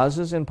around the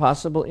causes and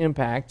possible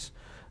impacts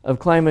of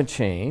climate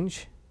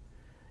change,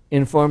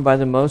 informed by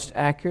the most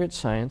accurate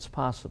science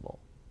possible.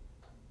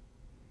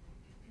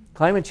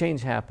 Climate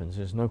change happens,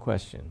 there's no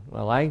question.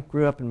 Well, I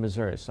grew up in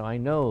Missouri, so I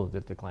know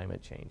that the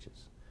climate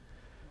changes.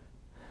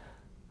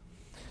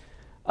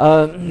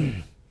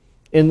 In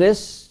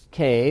this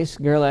case,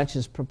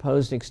 Gerlach's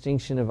proposed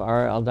extinction of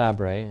R.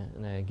 Aldabra,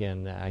 and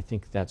again, I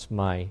think that's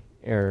my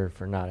error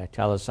for not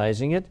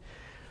italicizing it,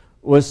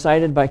 was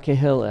cited by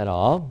Cahill et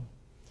al.,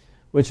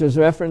 which was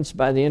referenced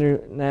by the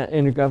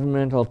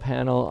Intergovernmental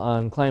Panel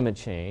on Climate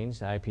Change,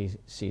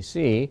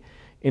 IPCC,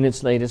 in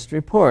its latest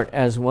report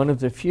as one of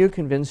the few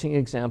convincing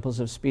examples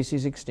of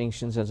species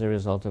extinctions as a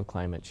result of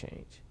climate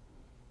change.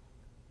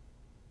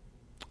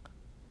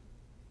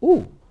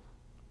 Ooh.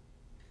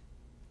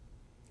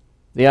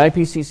 The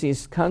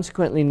IPCCs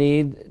consequently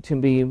need to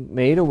be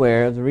made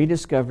aware of the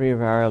rediscovery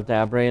of R.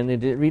 Aldabra, and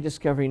the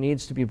rediscovery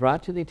needs to be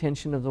brought to the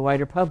attention of the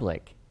wider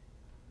public,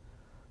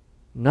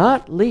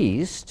 not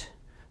least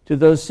to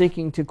those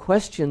seeking to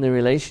question the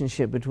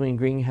relationship between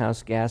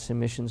greenhouse gas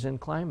emissions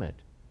and climate.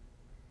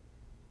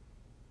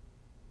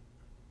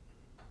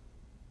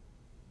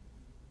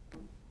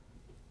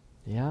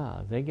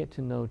 Yeah, they get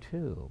to know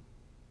too.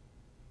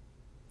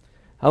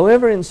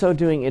 However, in so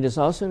doing, it is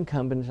also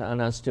incumbent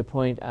on us to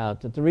point out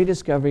that the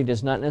rediscovery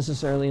does not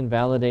necessarily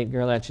invalidate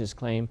Gerlach's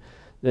claim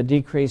that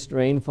decreased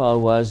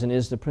rainfall was and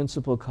is the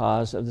principal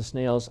cause of the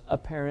snail's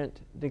apparent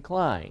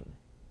decline.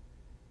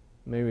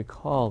 You may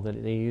recall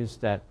that they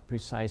used that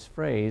precise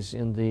phrase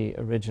in the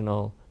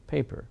original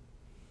paper.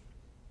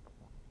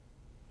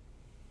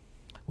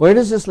 Where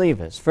does this leave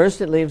us?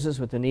 First, it leaves us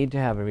with the need to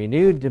have a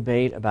renewed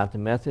debate about the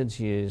methods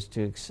used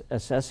to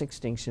assess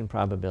extinction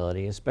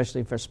probability,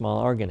 especially for small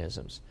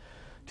organisms.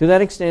 To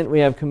that extent, we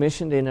have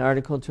commissioned an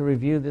article to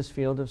review this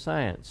field of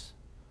science.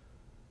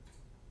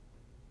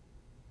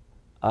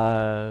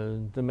 The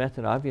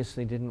method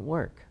obviously didn't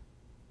work.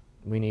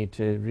 We need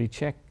to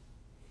recheck.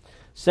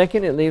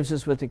 Second, it leaves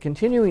us with the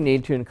continuing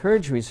need to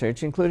encourage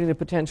research, including the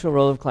potential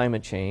role of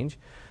climate change,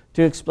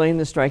 to explain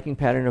the striking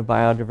pattern of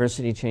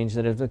biodiversity change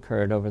that has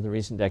occurred over the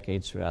recent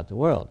decades throughout the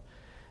world.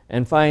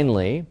 And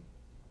finally,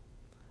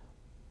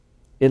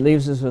 it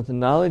leaves us with the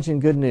knowledge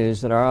and good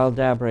news that R.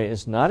 Aldabra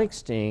is not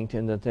extinct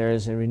and that there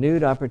is a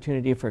renewed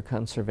opportunity for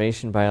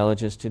conservation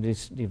biologists to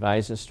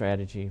devise a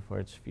strategy for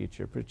its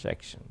future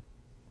protection.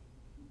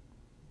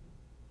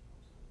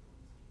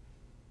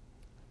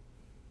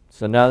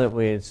 So now that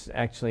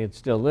it's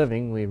still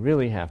living, we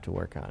really have to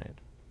work on it.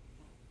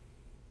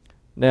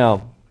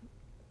 Now,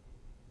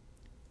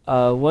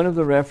 one of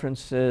the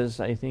references,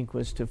 I think,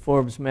 was to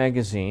Forbes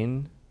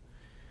magazine,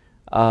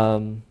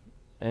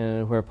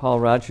 and where Paul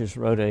Rogers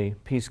wrote a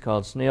piece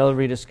called Snail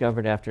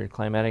Rediscovered After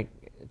Climatic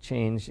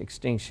Change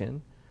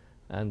Extinction.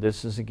 And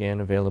this is, again,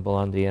 available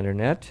on the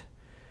internet.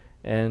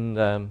 And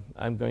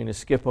I'm going to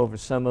skip over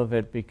some of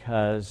it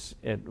because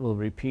it will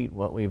repeat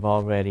what we've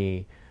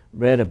already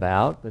read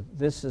about. But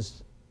this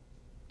is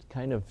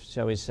kind of,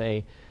 shall we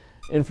say,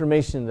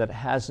 information that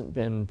hasn't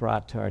been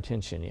brought to our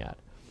attention yet.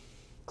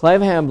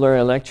 Clive Hambler,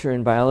 a lecturer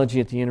in biology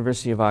at the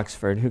University of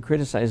Oxford, who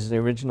criticizes the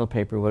original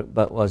paper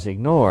but was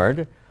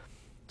ignored,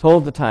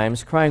 told the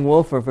Times, crying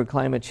wolf over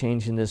climate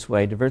change in this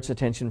way diverts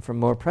attention from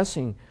more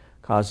pressing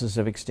causes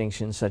of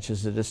extinction, such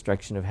as the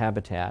destruction of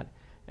habitat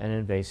and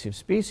invasive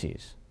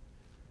species.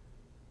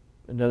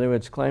 In other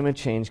words, climate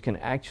change can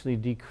actually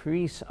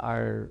decrease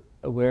our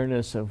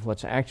awareness of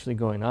what's actually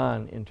going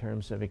on in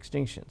terms of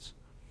extinctions.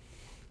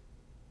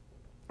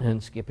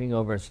 And skipping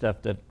over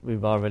stuff that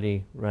we've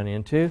already run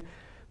into,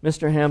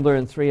 Mr. Hambler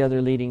and 3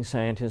 other leading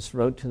scientists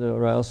wrote to the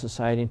Royal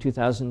Society in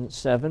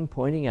 2007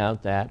 pointing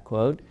out that,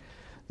 quote,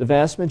 the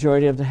vast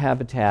majority of the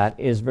habitat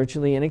is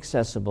virtually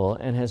inaccessible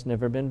and has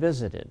never been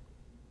visited.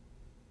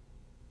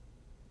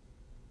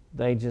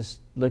 They just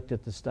looked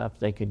at the stuff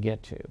they could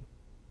get to.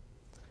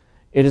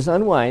 It is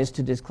unwise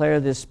to declare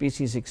this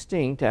species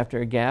extinct after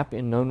a gap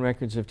in known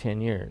records of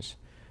 10 years.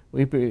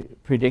 We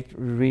predict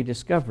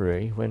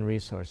rediscovery when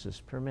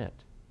resources permit.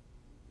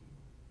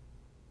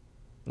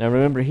 Now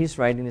remember, he's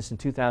writing this in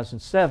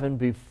 2007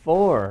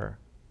 before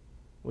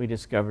we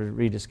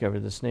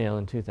rediscovered the snail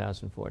in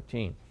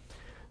 2014.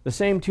 The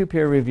same 2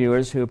 peer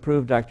reviewers who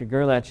approved Dr.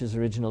 Gerlach's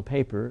original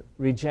paper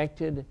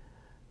rejected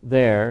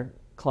their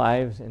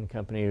Clive and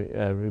Company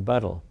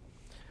rebuttal,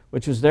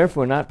 which was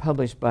therefore not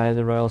published by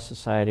the Royal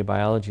Society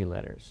Biology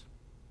Letters.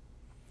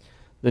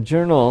 The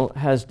journal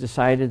has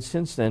decided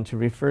since then to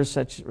refer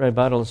such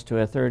rebuttals to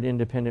a 3rd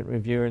independent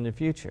reviewer in the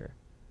future.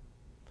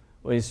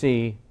 Well, you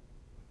see,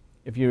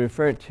 if you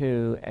refer it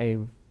to a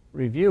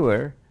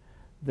reviewer,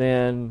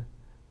 then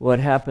what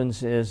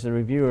happens is the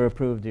reviewer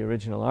approved the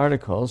original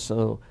article,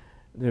 so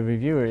the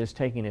reviewer is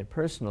taking it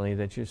personally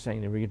that you're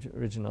saying the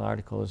original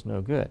article is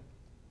no good.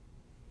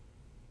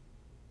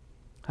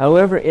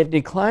 However, it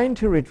declined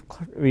to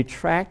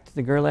retract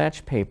the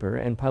Gerlach paper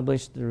and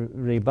publish the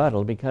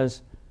rebuttal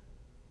because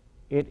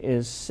it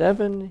is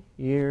 7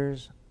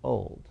 years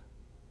old.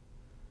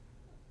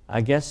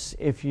 I guess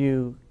if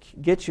you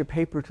get your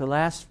paper to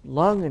last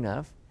long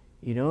enough,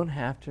 you don't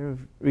have to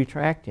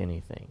retract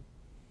anything.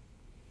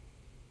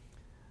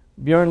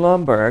 Bjorn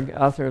Lomborg,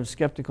 author of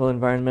Skeptical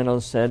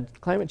Environmentalists, said,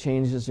 climate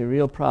change is a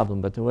real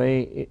problem, but the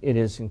way it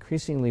is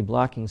increasingly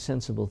blocking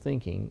sensible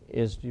thinking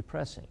is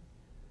depressing.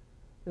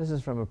 This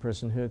is from a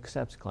person who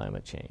accepts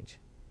climate change.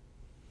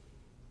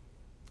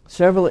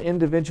 Several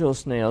individual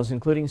snails,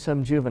 including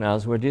some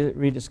juveniles, were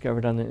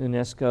rediscovered on the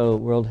UNESCO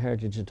World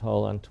Heritage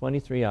Atoll on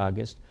 23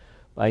 August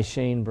by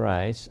Shane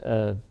Bryce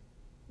of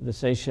the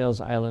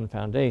Seychelles Island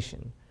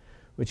Foundation,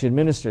 which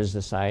administers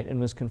the site, and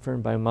was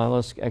confirmed by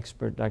mollusk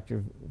expert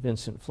Dr.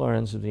 Vincent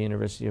Florenz of the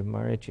University of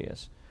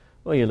Mauritius.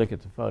 Well, you look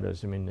at the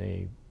photos, I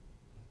mean,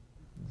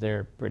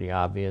 they're pretty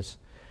obvious.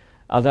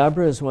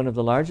 Aldabra is one of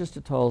the largest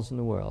atolls in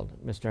the world,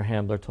 Mr.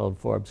 Hambler told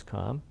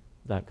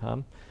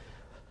Forbes.com.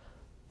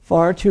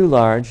 Far too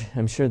large,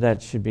 I'm sure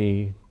that should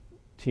be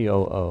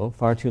TOO,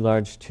 far too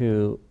large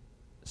to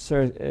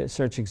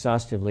search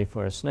exhaustively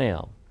for a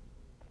snail.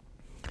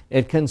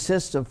 It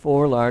consists of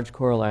 4 large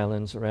coral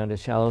islands around a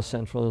shallow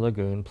central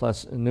lagoon,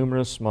 plus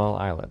numerous small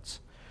islets.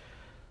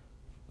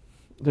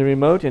 The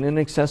remote and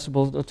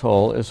inaccessible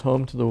atoll is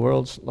home to the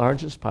world's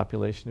largest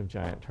population of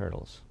giant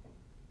turtles.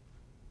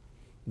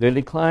 The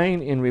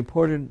decline in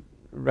reported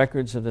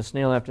records of the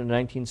snail after the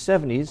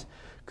 1970s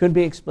could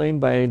be explained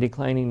by a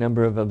declining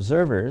number of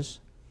observers,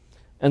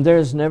 and there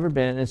has never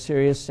been a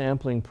serious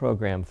sampling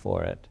program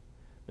for it,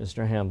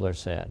 Mr. Hambler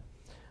said.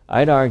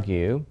 I'd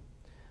argue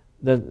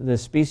that the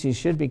species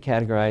should be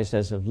categorized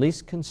as of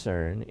least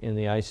concern in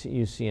the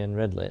IUCN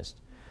Red List.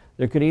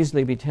 There could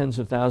easily be tens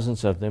of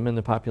thousands of them, and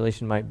the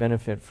population might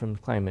benefit from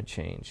climate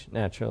change,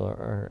 natural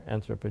or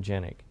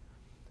anthropogenic.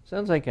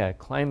 Sounds like a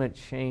climate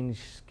change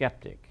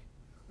skeptic.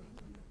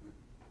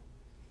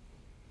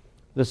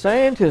 The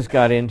scientists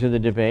got into the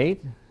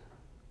debate,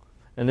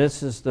 and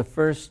this is the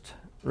first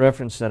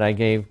reference that I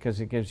gave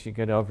because it gives you a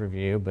good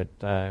overview, but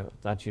I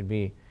thought you'd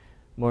be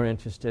more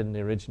interested in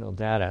the original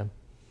data.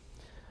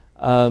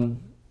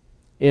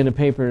 In a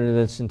paper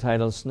that's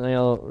entitled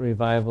Snail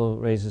Revival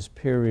Raises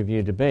Peer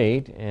Review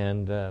Debate,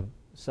 and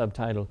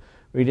subtitled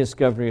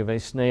Rediscovery of a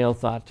Snail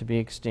Thought to be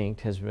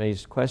Extinct has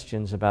raised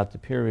questions about the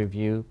peer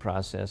review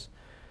process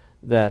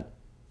that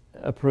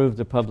approved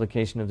the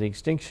publication of the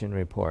extinction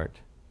report.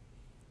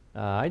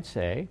 I'd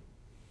say,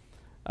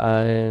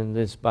 and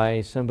it's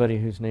by somebody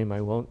whose name I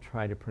won't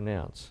try to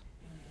pronounce.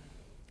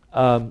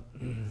 Again,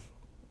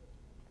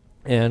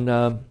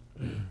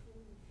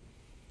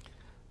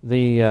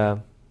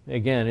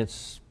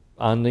 it's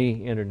on the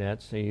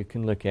internet, so you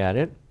can look at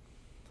it.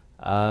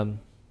 The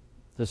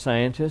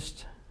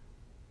scientist,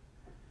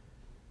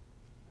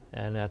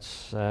 and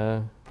that's,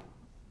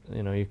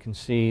 you can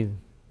see.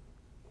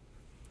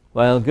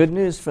 Well, good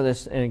news for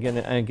this, and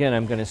again,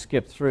 I'm going to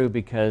skip through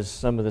because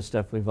some of the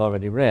stuff we've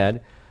already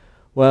read.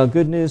 Well,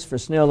 good news for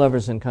snail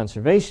lovers and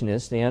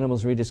conservationists, the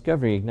animal's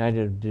rediscovery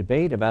ignited a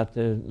debate about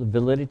the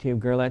validity of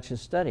Gerlach's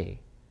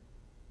study.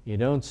 You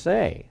don't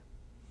say.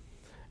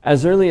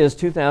 As early as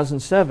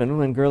 2007,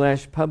 when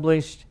Gerlach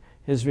published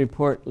his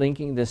report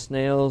linking the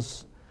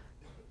snail's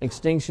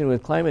extinction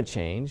with climate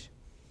change,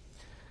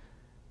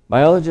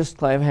 biologist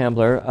Clive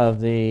Hambler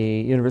of the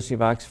University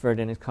of Oxford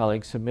and his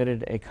colleagues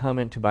submitted a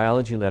comment to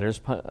Biology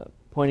Letters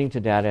pointing to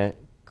data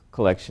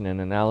collection and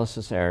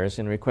analysis errors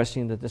and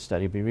requesting that the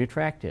study be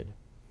retracted.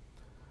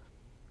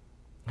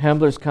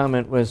 Hambler's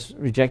comment was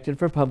rejected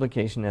for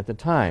publication at the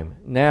time.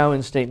 Now,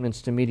 in statements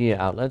to media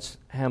outlets,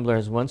 Hambler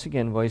has once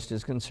again voiced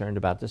his concern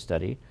about the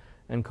study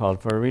and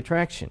called for a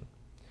retraction.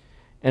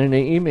 And in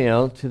an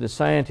email to the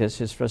scientists,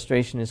 his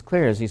frustration is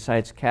clear as he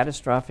cites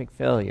catastrophic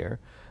failure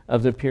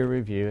of the peer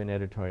review and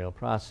editorial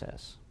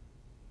process.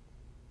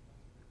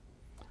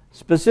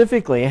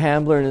 Specifically,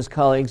 Hambler and his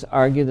colleagues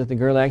argue that the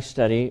Gerlach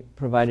study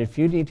provided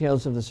few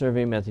details of the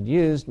survey method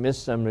used,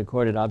 missed some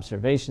recorded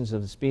observations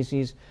of the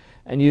species,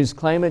 and used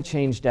climate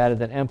change data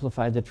that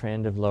amplified the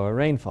trend of lower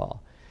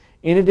rainfall.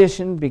 In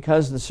addition,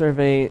 because the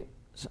survey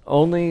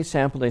only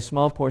sampled a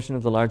small portion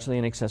of the largely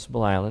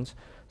inaccessible islands,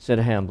 said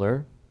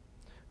Hambler,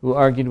 who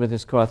argued with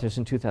his co-authors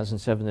in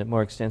 2007 that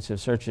more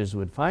extensive searches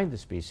would find the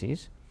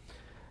species,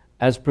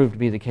 as proved to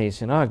be the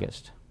case in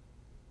August.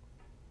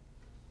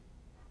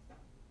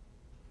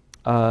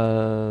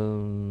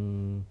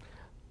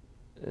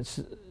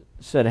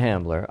 Said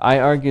Hambler, I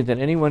argued that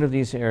any one of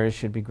these errors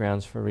should be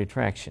grounds for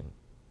retraction.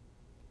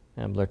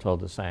 Hambler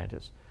told the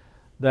scientists.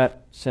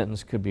 That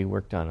sentence could be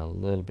worked on a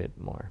little bit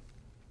more.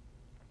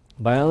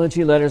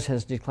 Biology Letters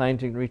has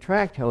declined to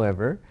retract,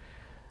 however,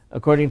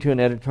 according to an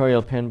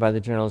editorial penned by the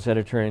journal's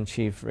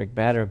editor-in-chief, Rick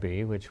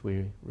Batterby, which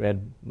we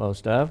read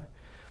most of.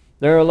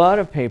 There are a lot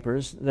of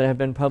papers that have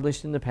been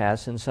published in the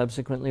past and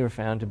subsequently were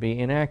found to be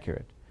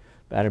inaccurate,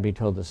 Batterby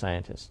told the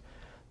scientists.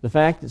 The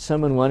fact that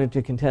someone wanted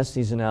to contest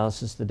these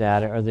analyses, the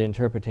data, or the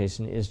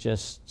interpretation is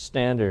just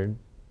standard.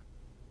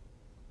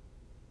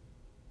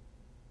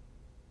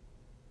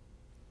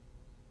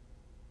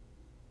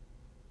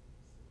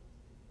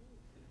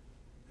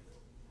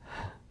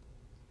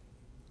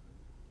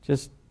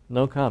 Just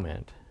no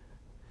comment.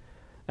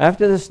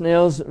 After the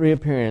snail's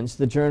reappearance,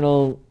 the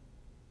journal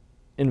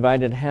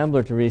invited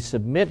Hambler to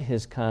resubmit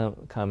his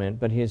comment,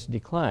 but he has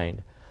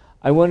declined.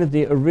 I wanted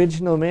the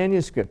original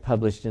manuscript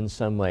published in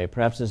some way,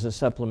 perhaps as a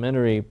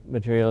supplementary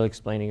material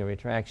explaining a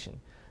retraction.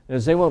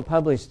 Because they won't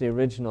publish the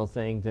original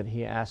thing that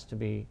he asked to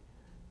be,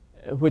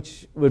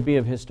 which would be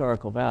of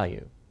historical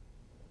value.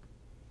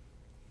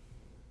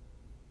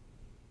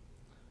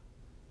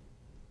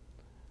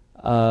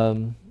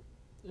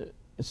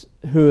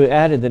 Who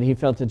added that he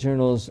felt the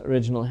journal's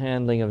original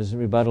handling of his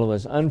rebuttal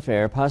was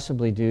unfair,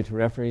 possibly due to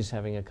referees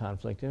having a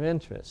conflict of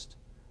interest.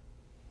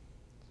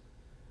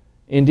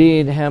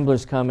 Indeed,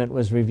 Hambler's comment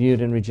was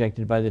reviewed and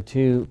rejected by the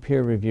two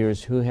peer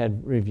reviewers who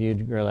had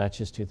reviewed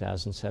Gerlach's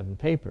 2007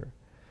 paper.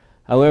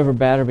 However,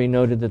 Batterby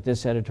noted that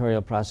this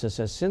editorial process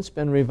has since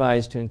been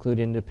revised to include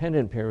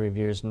independent peer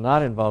reviewers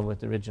not involved with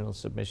the original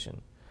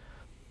submission.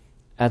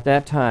 At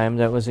that time,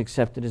 that was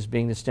accepted as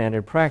being the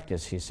standard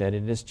practice, he said.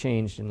 It has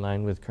changed in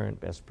line with current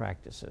best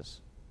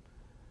practices.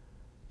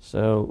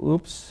 So,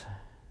 oops.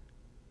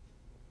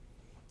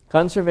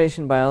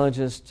 Conservation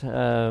biologist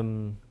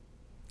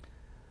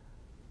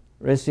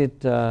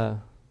Resit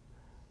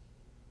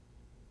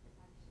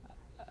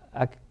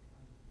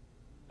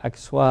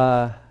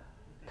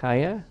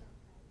Akswakaya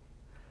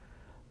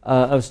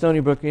of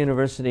Stony Brook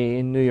University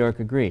in New York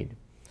agreed.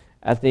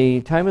 At the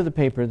time of the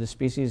paper, the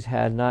species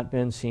had not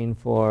been seen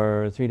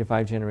for 3 to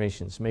 5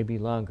 generations, maybe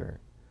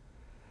longer.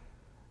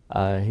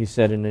 He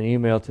said in an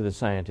email to the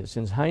scientists,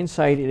 in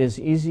hindsight, it is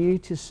easy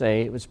to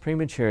say it was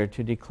premature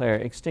to declare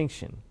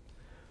extinction.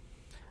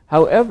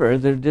 However,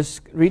 the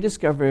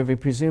rediscovery of a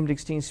presumed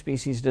extinct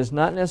species does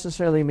not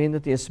necessarily mean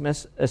that the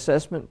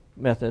assessment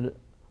method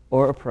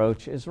or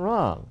approach is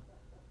wrong.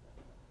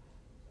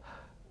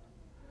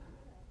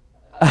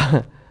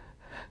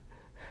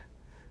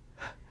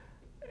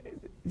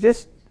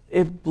 Just,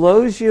 it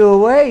blows you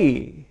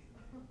away.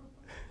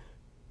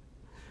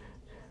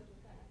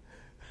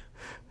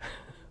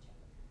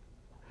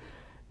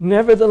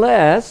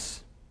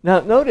 Nevertheless,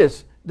 now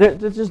notice,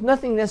 there's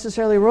nothing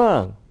necessarily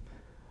wrong.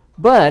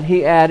 But,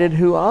 he added,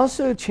 who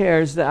also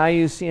chairs the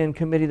IUCN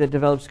committee that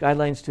develops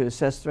guidelines to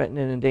assess threatened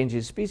and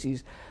endangered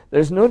species,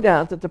 there's no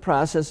doubt that the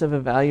process of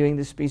evaluating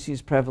the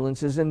species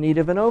prevalence is in need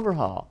of an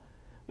overhaul.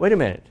 Wait a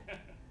minute.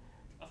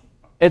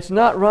 It's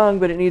not wrong,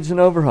 but it needs an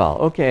overhaul.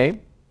 Okay.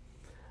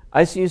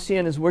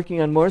 IUCN is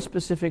working on more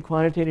specific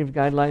quantitative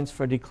guidelines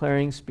for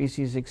declaring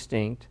species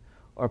extinct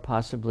or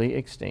possibly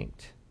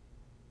extinct,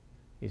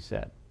 he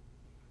said.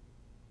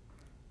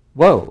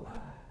 Whoa.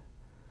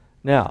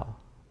 Now,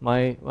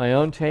 my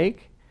own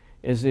take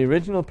is the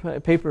original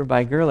paper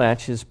by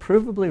Gerlach is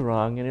provably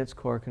wrong in its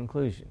core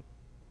conclusion.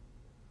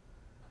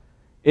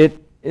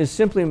 It is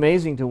simply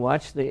amazing to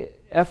watch the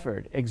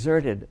effort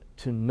exerted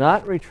to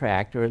not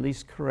retract or at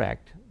least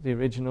correct the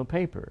original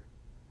paper.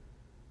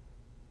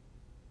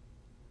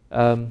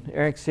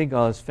 Eric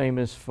Segal is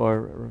famous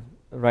for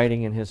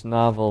writing in his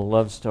novel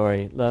Love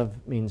Story, love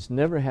means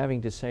never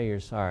having to say you're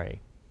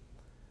sorry.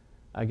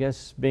 I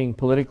guess being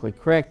politically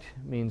correct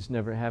means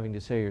never having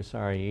to say you're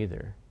sorry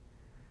either.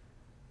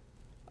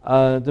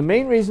 The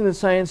main reason that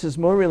science is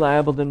more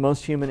reliable than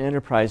most human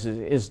enterprises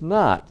is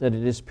not that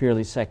it is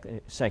purely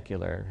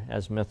secular,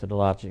 as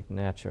methodologic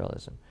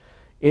naturalism.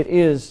 It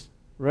is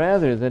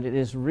rather that it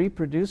is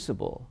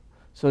reproducible.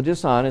 So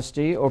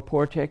dishonesty or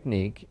poor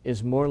technique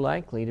is more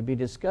likely to be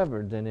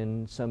discovered than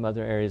in some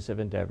other areas of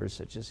endeavor,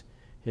 such as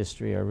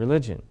history, or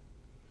religion.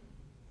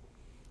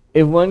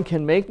 If one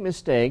can make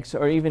mistakes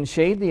or even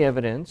shade the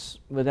evidence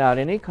without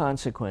any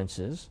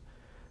consequences,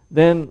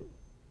 then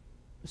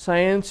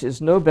science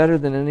is no better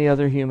than any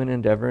other human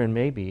endeavor, and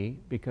may be,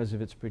 because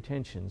of its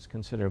pretensions,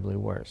 considerably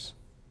worse.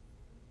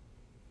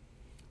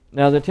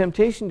 Now, the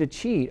temptation to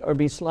cheat or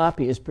be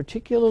sloppy is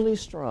particularly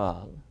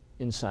strong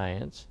in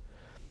science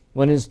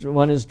when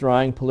one is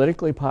drawing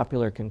politically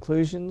popular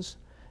conclusions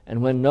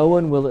and when no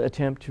one will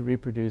attempt to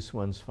reproduce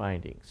one's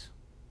findings.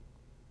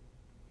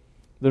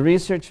 The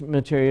research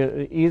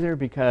material, either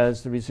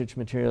because the research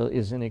material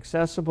is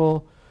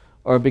inaccessible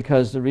or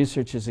because the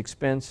research is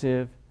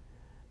expensive,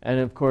 and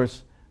of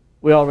course,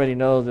 we already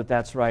know that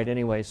that's right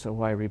anyway, so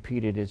why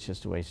repeat it? It's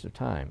just a waste of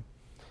time.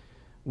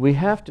 We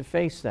have to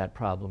face that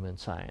problem in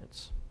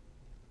science.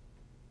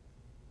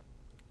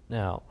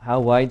 Now, how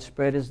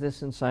widespread is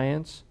this in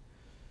science?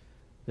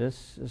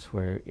 This is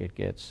where it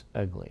gets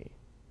ugly.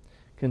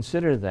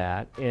 Consider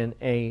that in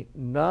a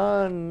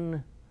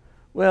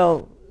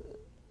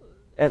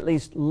at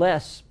least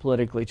less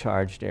politically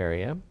charged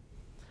area,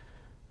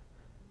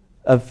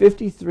 of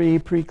 53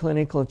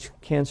 preclinical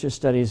cancer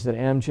studies that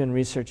Amgen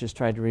researchers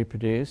tried to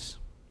reproduce,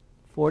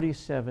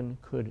 47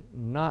 could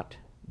not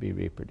be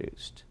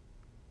reproduced.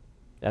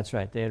 That's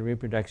right, they had a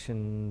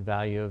reproduction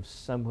value of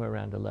somewhere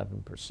around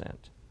 11%.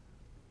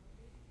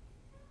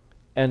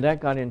 And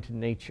that got into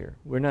Nature.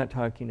 We're not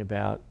talking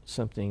about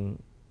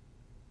something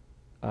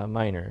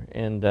minor.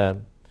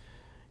 And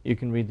you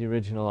can read the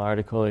original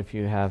article if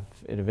you have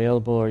it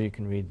available, or you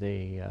can read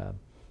the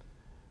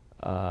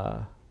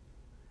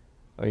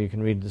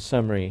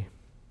summary.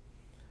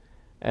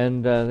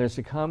 And there's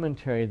a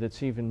commentary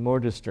that's even more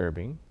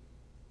disturbing.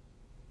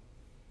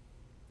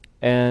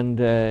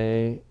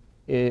 And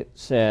it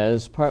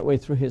says, partway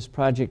through his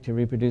project to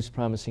reproduce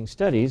promising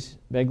studies,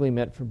 Begley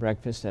met for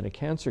breakfast at a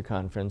cancer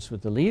conference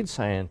with the lead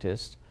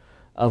scientist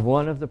of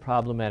one of the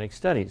problematic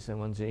studies, the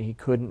ones that he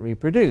couldn't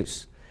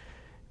reproduce.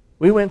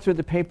 We went through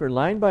the paper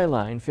line by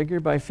line, figure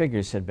by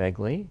figure, said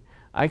Begley.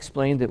 I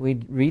explained that we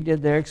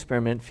redid their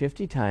experiment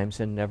 50 times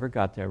and never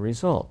got their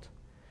result.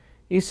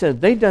 He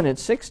said they'd done it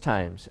 6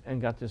 times and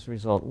got this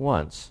result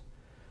once,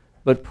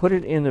 but put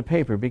it in the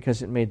paper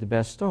because it made the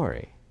best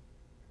story.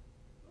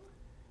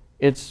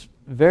 It's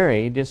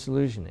very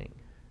disillusioning.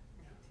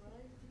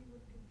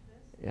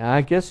 Yeah,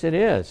 I guess it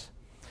is.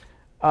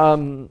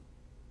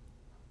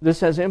 This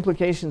has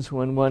implications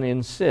when one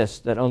insists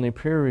that only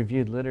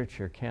peer-reviewed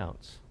literature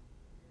counts.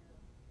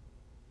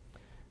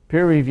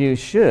 Peer review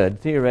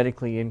should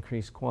theoretically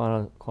increase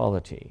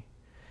quality.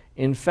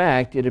 In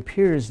fact, it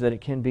appears that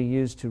it can be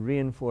used to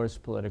reinforce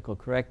political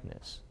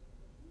correctness.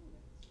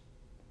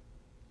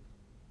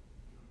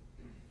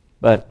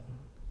 But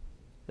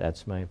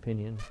that's my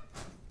opinion.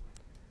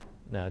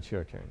 Now it's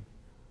your turn.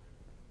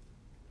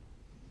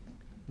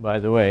 By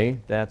the way,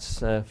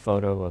 that's a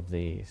photo of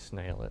the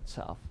snail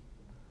itself.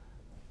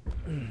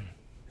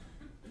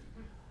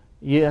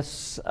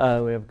 Yes,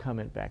 we have a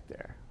comment back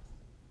there.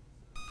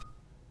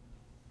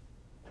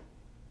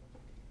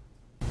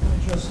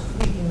 I just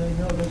fleetingly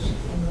noticed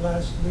in the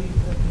last week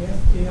that the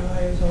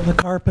FBI is on the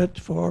carpet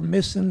for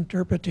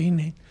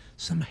misinterpreting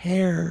some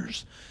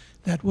hairs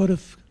that would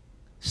have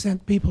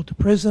sent people to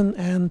prison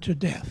and to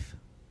death.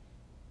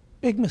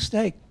 Big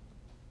mistake,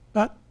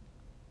 but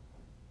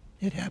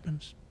it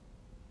happens.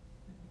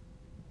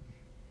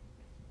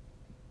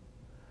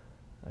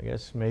 I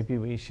guess maybe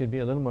we should be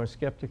a little more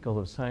skeptical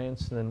of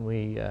science than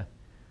we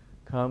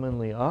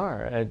commonly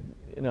are. I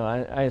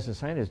as a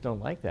scientist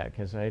don't like that,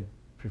 because I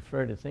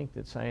prefer to think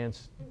that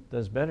science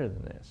does better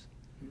than this.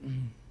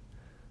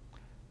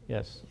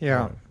 Yes?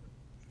 Yeah,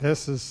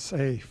 this is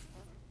a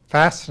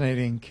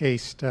fascinating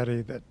case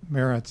study that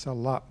merits a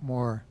lot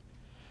more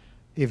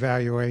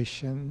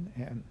evaluation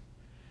and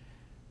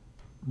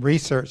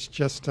research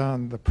just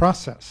on the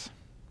process.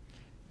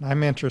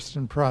 I'm interested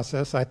in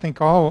process. I think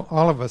all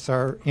of us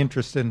are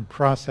interested in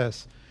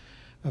process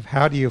of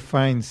how do you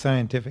find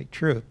scientific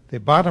truth. The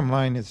bottom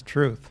line is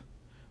truth,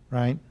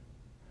 right?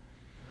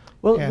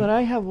 Well, but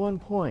I have one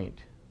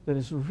point that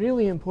is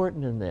really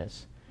important in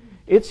this.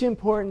 It's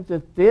important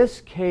that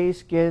this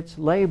case gets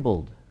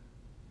labeled.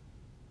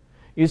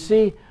 You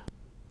see,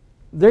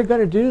 they're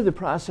going to do the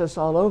process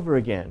all over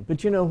again.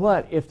 But you know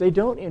what? If they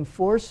don't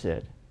enforce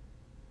it,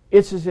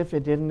 it's as if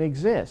it didn't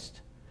exist.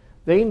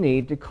 They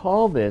need to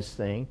call this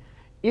thing,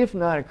 if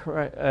not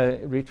a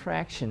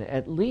retraction,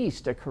 at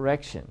least a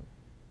correction.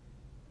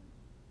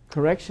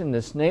 Correction,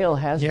 the snail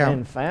has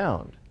been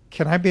found.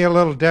 Can I be a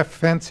little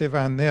defensive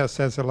on this?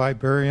 As a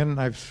librarian,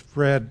 I've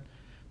read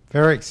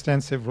very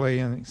extensively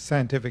in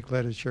scientific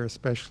literature,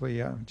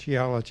 especially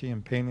geology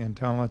and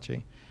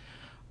paleontology.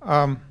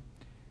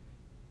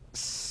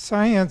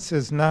 Science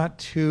is not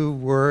too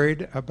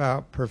worried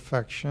about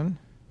perfection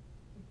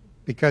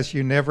because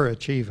you never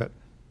achieve it,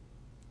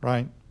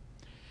 right?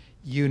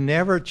 You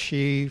never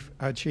achieve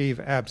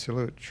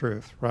absolute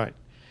truth, right?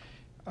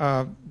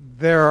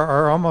 There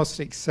are almost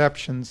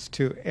exceptions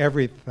to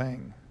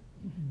everything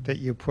that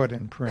you put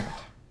in print.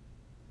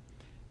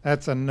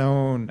 That's a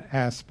known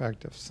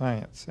aspect of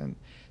science. And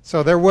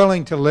So they're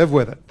willing to live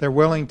with it. They're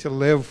willing to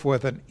live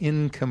with an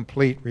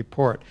incomplete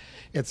report.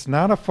 It's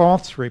not a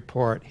false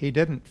report. He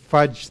didn't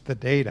fudge the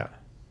data.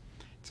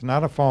 It's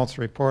not a false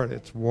report.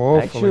 It's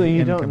woefully Actually,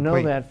 you incomplete. don't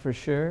know that for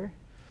sure.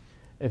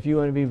 If you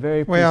want to be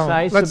very Well,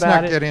 precise let's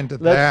about not it, get into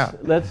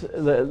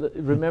that.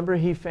 Remember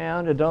he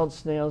found adult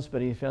snails,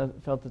 but he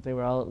felt that they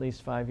were all at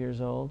least 5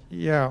 years old?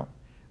 Yeah.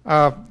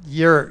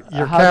 You're How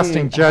do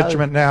casting you-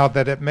 judgment now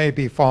that it may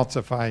be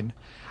falsified.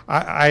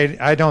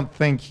 I don't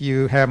think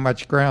you have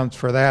much grounds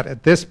for that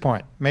at this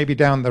point. Maybe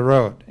down the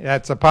road.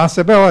 That's a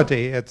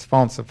possibility it's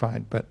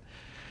falsified, but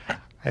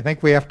I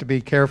think we have to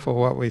be careful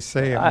what we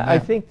say. on I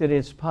that. think that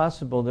it's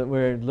possible that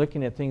we're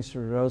looking at things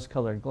through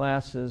rose-colored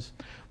glasses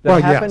that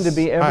Well, happen yes, to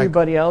be I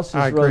everybody else's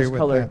agree with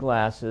rose-colored that.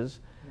 glasses.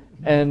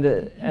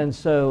 And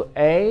so,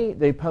 A,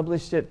 they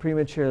published it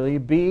prematurely,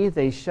 B,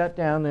 they shut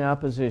down the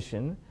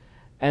opposition,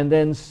 and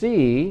then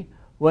C,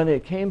 when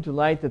it came to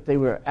light that they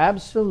were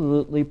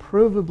absolutely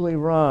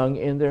provably wrong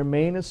in their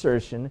main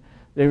assertion,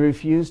 they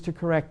refused to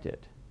correct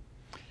it.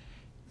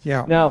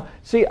 Yeah. Now,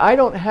 see, I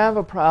don't have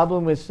a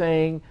problem with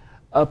saying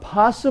a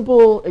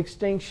possible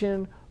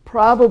extinction,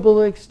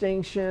 probable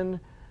extinction,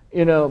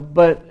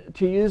 but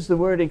to use the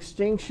word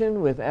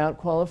extinction without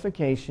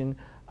qualification,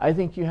 I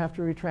think you have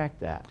to retract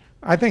that.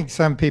 I think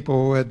some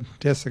people would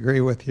disagree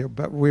with you,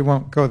 but we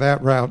won't go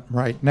that route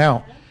right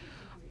now.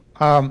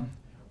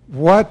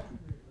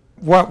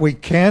 What we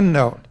can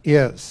note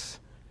is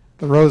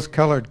the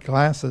rose-colored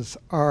glasses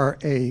are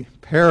a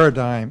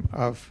paradigm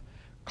of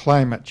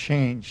climate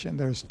change, and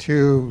there's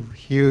two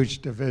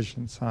huge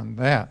divisions on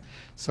that.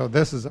 So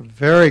this is a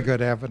very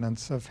good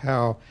evidence of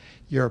how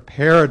your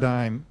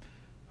paradigm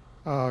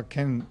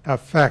can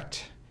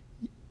affect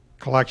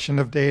collection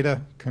of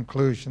data,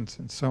 conclusions,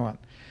 and so on.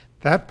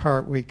 That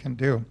part we can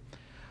do.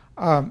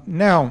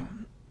 Now,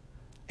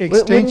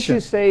 extinction. Wouldn't you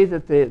say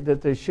that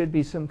there should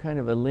be some kind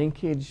of a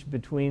linkage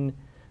between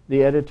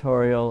the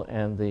editorial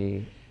and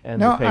the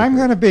No, paper? I'm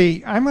going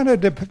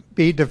to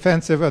be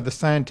defensive of the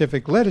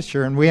scientific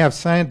literature, and we have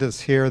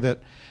scientists here that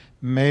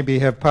maybe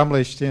have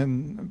published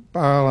in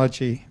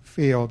biology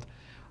field.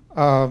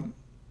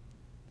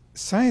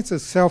 Science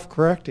is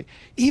self-correcting.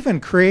 Even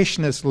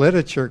creationist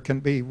literature can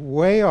be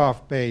way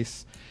off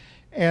base,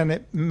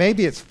 and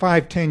maybe it's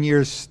 5-10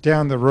 years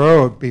down the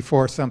road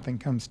before something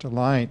comes to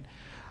light.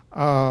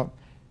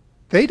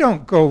 They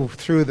don't go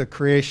through the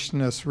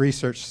Creationist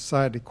Research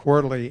Society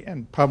quarterly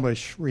and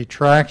publish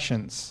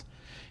retractions.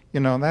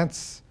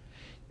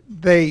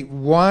 They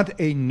want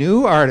a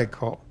new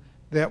article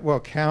that will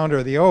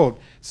counter the old.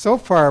 So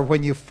far,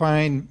 when you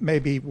find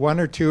maybe 1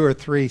 or 2 or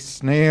 3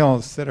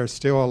 snails that are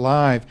still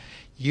alive,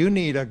 you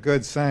need a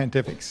good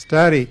scientific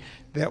study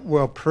that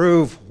will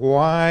prove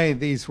why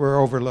these were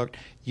overlooked.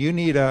 You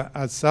need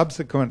a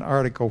subsequent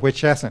article,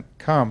 which hasn't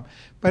come,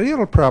 but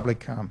it'll probably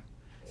come.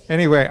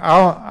 Anyway,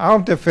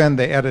 I'll defend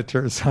the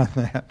editors on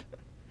that.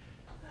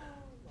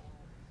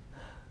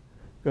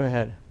 Go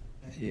ahead.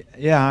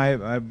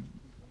 Yeah,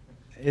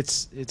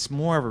 it's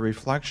more of a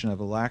reflection of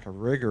a lack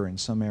of rigor in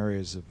some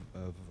areas of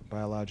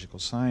biological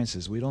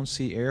sciences. We don't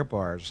see error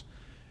bars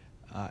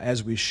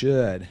as we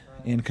should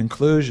in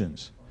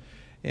conclusions,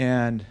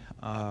 and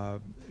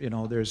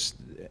it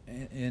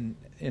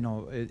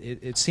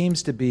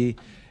seems to be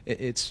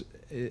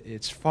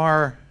it's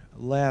far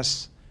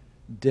less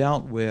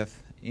dealt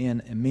with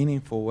in a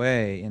meaningful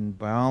way in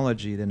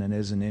biology than it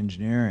is in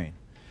engineering,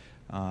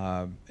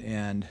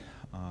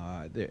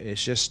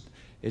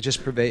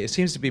 it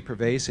seems to be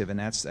pervasive,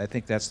 and I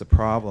think that's the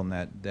problem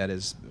that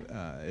is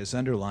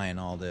underlying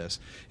all this,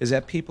 is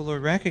that people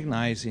are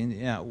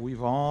recognizing,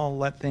 we've all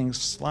let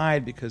things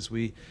slide because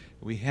we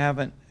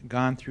haven't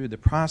gone through the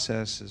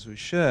process as we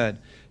should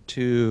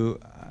to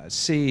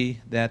see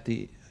that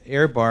the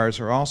error bars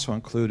are also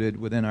included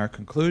within our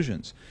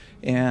conclusions,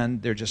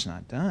 and they're just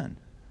not done,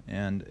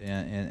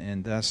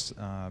 and thus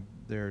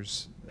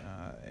there's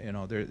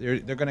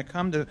they're going to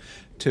come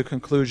to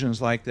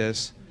conclusions like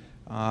this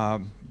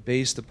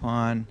based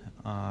upon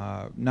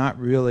not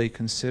really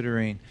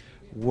considering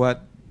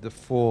what the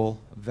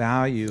full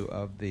value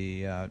of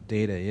the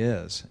data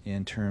is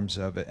in terms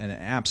of an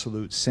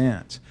absolute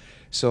sense.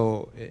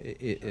 So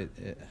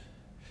the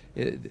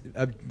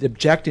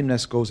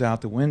objectiveness goes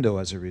out the window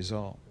as a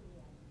result.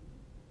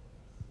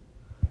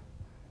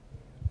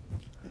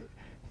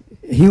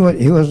 He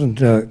wasn't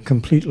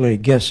completely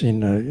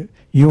guessing.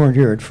 You weren't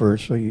here at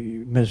first, so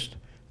you missed.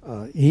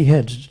 He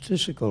had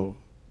statistical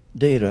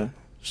data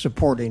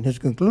supporting his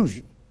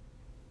conclusion,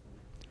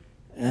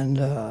 and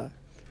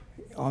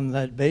on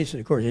that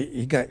basis, of course,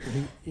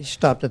 he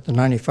stopped at the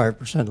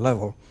 95%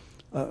 level.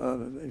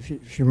 If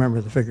you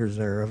remember the figures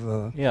there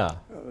of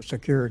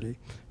security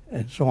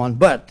and so on,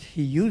 but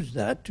he used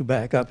that to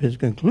back up his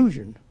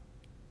conclusion.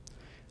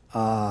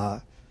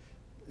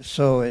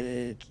 So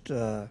it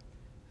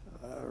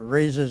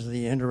raises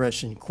the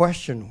interesting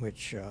question,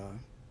 which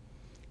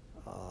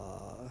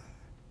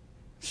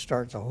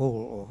starts a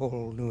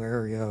whole new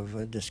area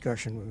of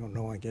discussion we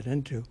don't want to get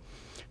into,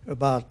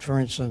 about, for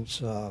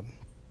instance,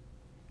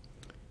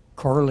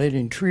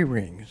 correlating tree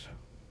rings.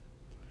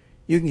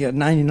 You can get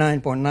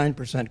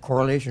 99.9%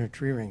 correlation of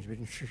tree rings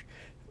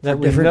that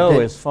we know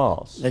is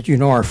false. That you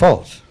know are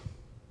false.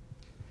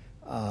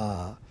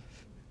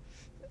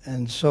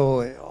 And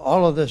so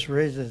all of this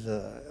raises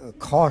a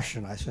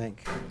caution, I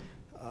think.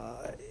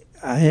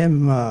 I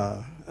am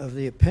of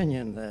the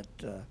opinion that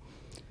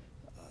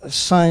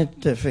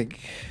scientific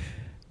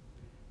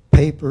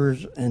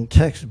papers and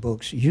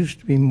textbooks used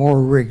to be more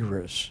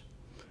rigorous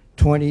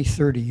 20,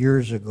 30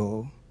 years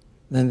ago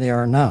than they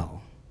are now.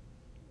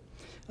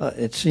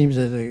 It seems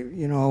that,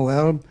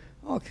 well,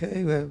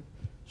 okay,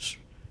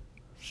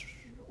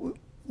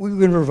 we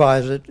can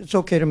revise it. It's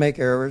okay to make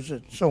errors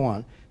and so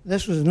on.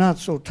 This was not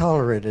so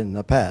tolerated in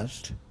the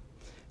past.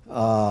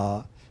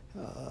 At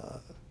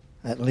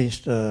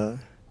least I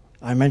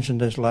mentioned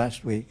this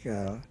last week,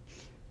 and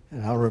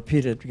I'll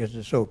repeat it because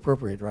it's so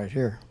appropriate right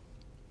here.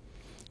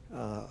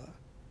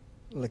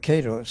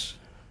 Lakatos,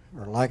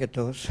 or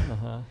Lakatos,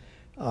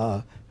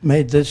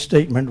 made this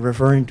statement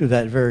referring to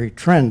that very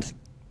trend.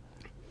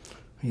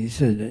 He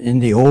said, in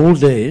the old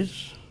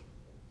days,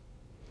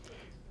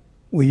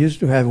 we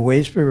used to have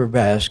waste paper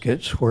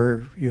baskets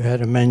where you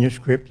had a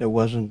manuscript that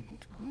wasn't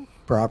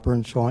proper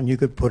and so on. You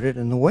could put it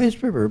in the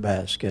waste paper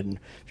basket. And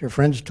if your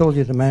friends told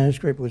you the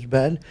manuscript was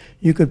bad,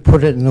 you could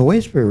put it in the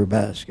waste paper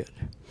basket.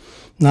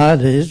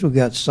 Nowadays, we've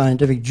got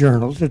scientific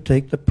journals that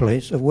take the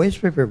place of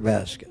waste paper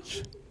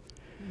baskets.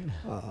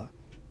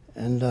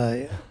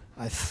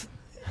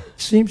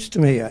 It seems to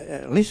me,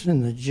 at least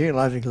in the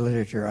geological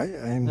literature,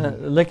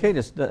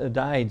 Lakatos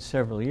died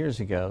several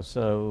years ago,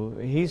 so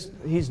he's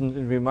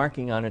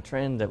remarking on a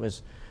trend that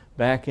was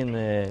back in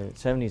the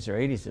 70s or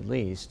 80s at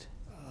least.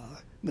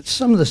 But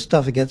some of the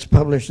stuff that gets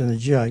published in the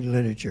geological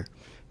literature,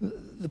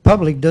 the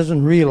public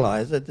doesn't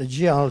realize that the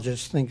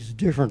geologist thinks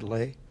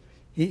differently.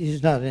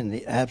 He's not in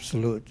the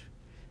absolute.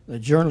 The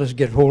journalists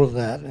get hold of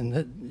that, and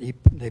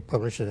they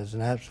publish it as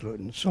an absolute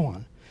and so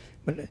on.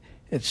 But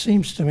it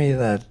seems to me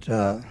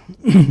that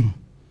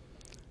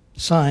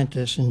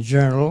scientists in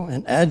general,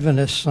 and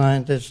Adventist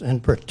scientists in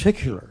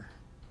particular,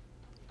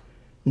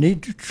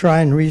 need to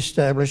try and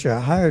reestablish a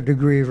higher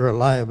degree of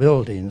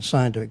reliability in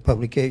scientific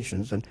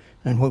publications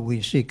than what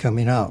we see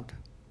coming out.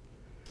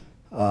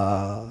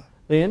 The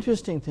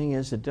interesting thing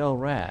is that Del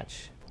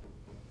Ratch,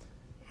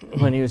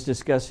 when he was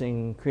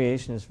discussing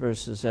creationists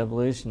versus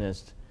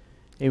evolutionists,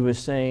 he was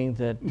saying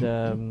that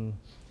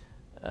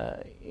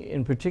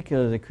in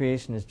particular the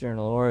creationist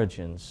journal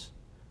Origins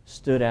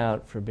stood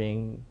out for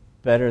being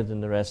better than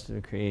the rest of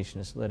the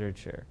creationist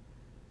literature.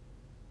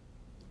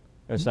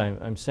 So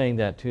I'm saying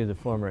that to the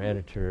former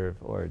editor of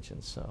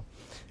Origins. So.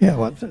 Yeah,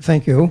 well,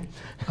 thank you.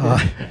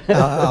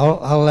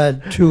 I'll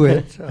add to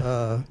it.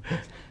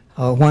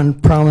 One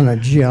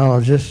prominent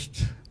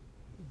geologist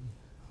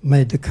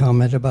made the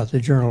comment about the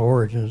journal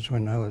Origins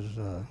when I was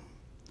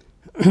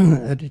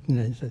editing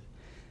it. He said,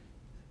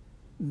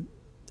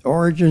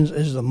 Origins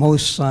is the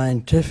most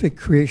scientific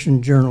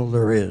creation journal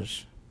there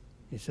is.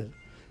 He said,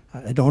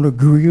 I don't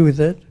agree with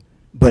it,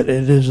 but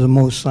it is the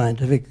most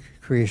scientific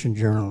creation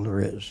journal there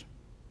is.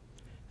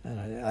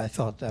 And I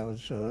thought that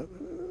was a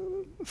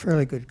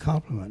fairly good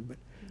compliment. But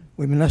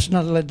we must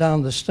not let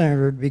down the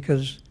standard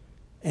because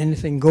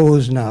anything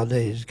goes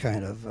nowadays,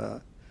 kind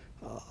of,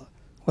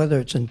 whether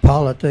it's in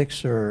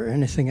politics or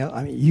anything else.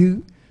 I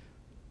mean,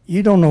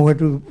 you don't know where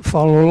to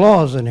follow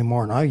laws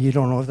anymore now. You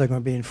don't know if they're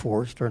going to be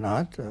enforced or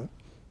not.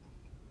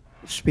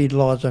 Speed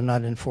laws are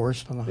not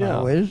enforced on the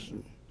highways,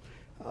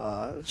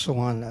 so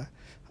on.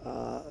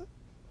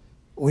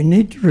 We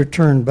need to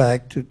return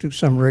back to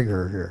some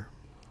rigor here.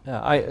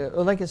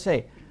 Like I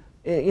say,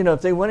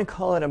 if they want to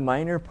call it a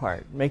minor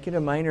part, make it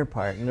a minor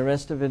part, and the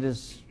rest of it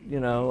is,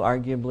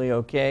 arguably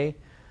okay.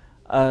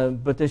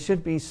 But there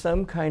should be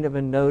some kind of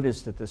a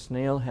notice that the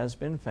snail has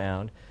been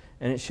found,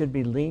 and it should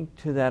be linked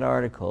to that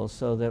article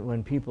so that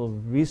when people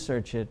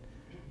research it,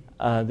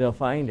 they'll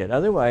find it.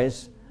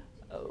 Otherwise,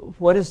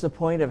 what is the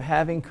point of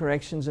having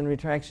corrections and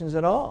retractions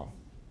at all?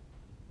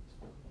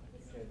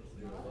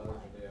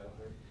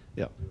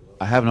 Yeah,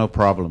 I have no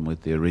problem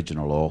with the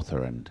original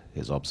author and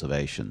his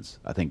observations.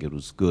 I think it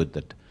was good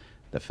that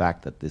the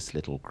fact that this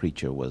little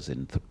creature was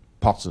in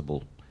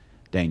possible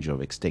danger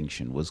of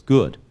extinction was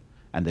good,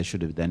 and there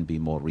should have then be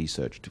more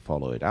research to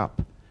follow it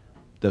up.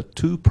 The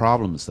two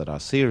problems that are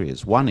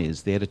serious, one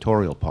is the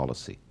editorial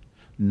policy,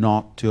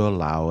 not to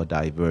allow a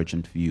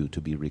divergent view to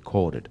be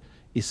recorded,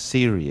 is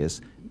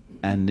serious,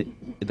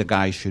 and the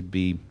guy should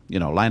be,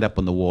 lined up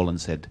on the wall and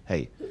said,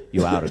 hey,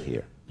 you're out of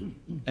here.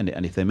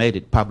 And if they made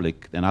it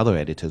public, then other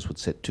editors would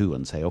sit too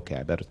and say, okay,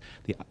 I better.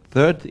 The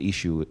third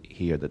issue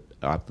here that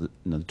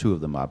the two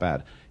of them are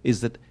bad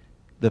is that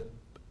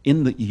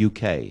in the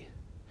UK,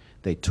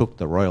 they took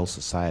the Royal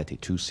Society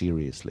too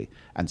seriously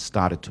and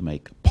started to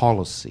make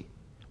policy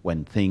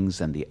when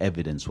things and the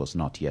evidence was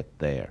not yet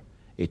there.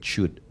 It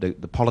should,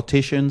 the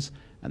politicians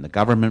and the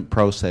government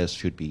process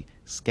should be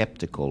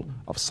skeptical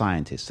of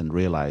scientists and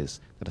realize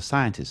that a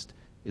scientist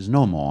is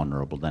no more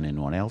honorable than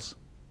anyone else.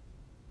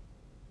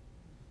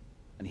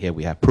 And here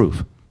we have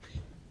proof.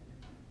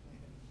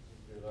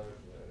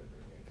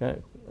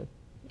 Okay.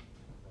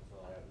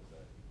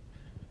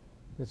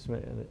 Just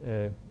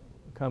a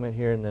comment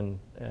here, and then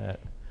I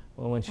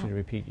want you to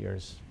repeat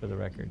yours for the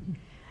record.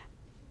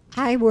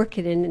 I work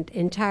in an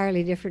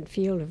entirely different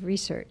field of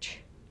research,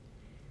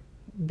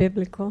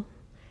 biblical.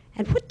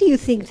 And what do you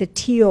think the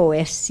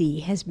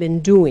TOSC has been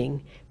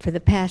doing for the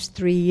past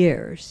 3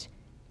 years?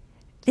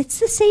 It's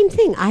the same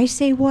thing. I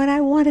say what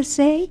I want to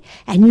say,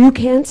 and you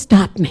can't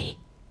stop me.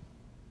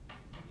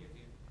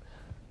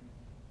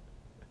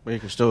 Well, you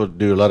can still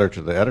do a letter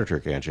to the editor,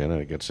 can't you? And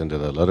it gets into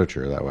the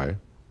literature that way.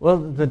 Well,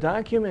 the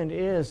document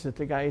is that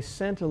the guy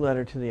sent a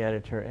letter to the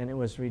editor, and it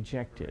was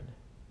rejected.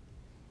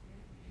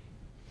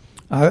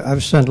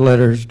 I've sent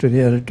letters to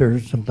the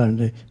editors.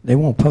 Sometimes they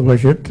won't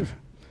publish it.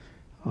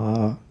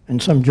 And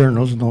some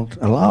journals don't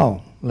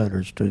allow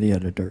letters to the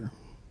editor,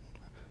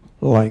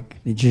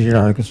 like the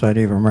Geological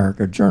Society of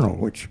America Journal,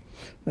 which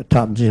the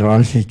top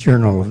geology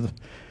journal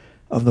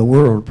of the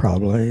world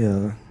probably.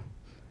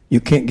 You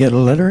can't get a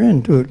letter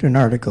into an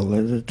article.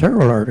 There's a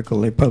terrible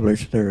article they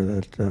published there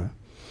that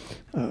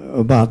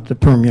about the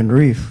Permian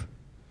Reef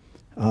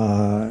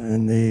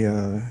and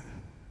the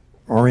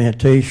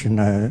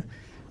orientation.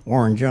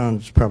 Warren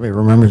Johns probably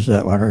remembers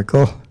that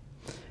article,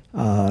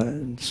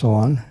 and so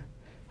on.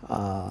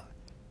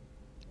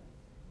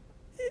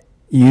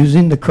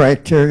 Using the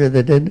criteria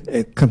they did,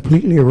 a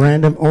completely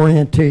random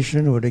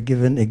orientation would have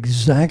given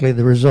exactly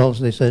the results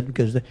they said,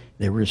 because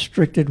they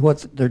restricted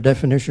what their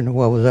definition of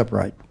what was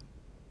upright.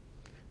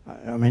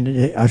 I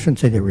mean, I shouldn't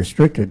say they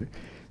restricted.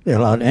 They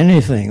allowed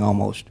anything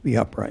almost to be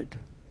upright.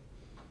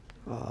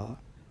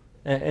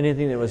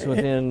 Anything that was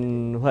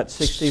within, what,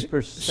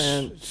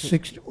 60%?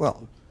 60,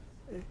 well.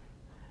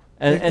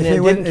 And it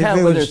didn't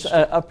count whether it's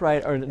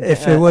upright or down.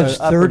 If it was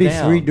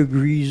 33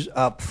 degrees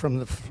up from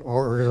the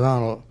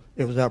horizontal,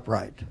 it was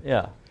upright.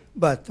 Yeah.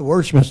 But the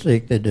worst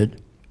mistake they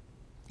did,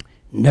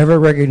 never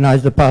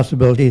recognized the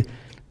possibility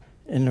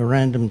in a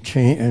random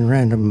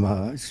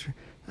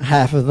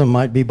half of them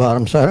might be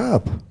bottom side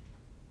up.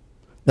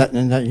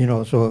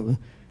 So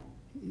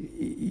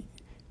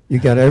you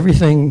got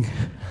everything.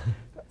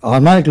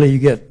 Automatically, you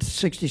get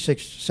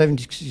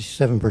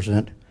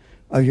 77%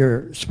 of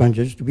your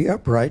sponges to be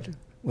upright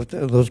with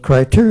those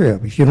criteria,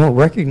 because you don't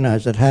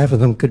recognize that half of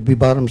them could be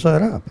bottom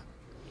side up.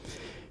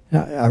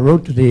 Now, I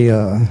wrote to the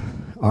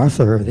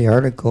author of the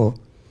article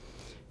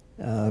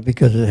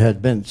because it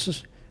had been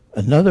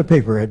another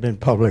paper had been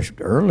published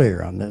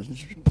earlier on this,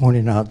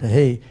 pointing out that,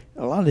 hey,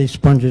 a lot of these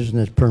sponges in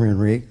this Permian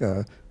Reef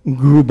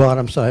grew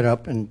bottom side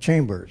up in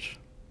chambers.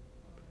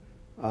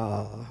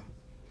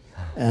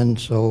 And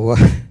so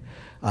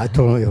I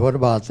told him, what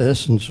about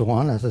this, and so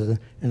on. I said,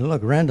 and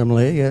look,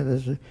 randomly,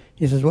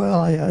 he says,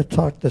 well, I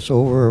talked this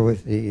over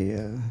with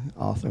the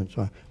author, and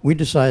so on. We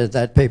decided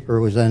that paper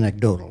was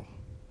anecdotal.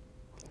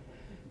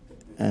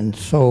 And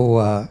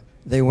so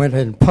they went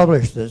ahead and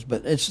published this,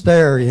 but it's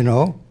there,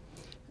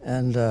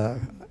 and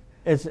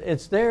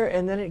it's there,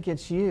 and then it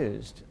gets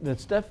used. The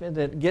stuff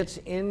that gets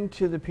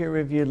into the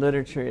peer-reviewed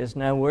literature is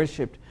now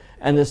worshipped,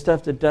 and the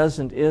stuff that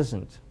doesn't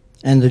isn't.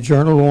 And the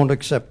journal won't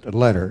accept a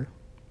letter.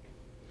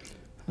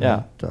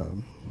 Yeah.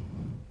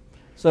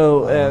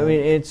 So I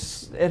mean,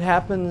 it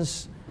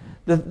happens.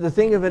 The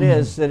thing of it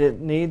is that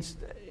it needs,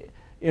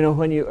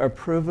 when you are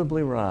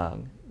provably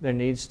wrong, there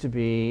needs to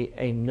be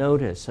a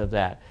notice of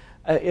that.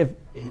 If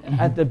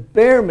at the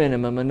bare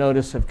minimum, a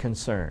notice of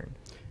concern.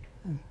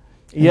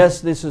 Yes,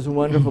 this is a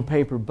wonderful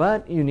paper,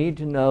 but you need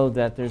to know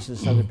that there's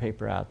this other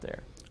paper out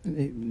there,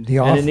 and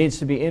it needs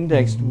to be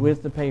indexed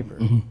with the paper.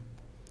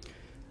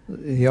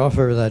 The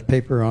author of that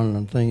paper on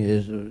the thing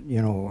is,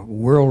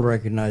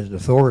 world-recognized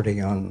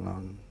authority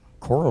on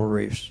coral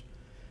reefs.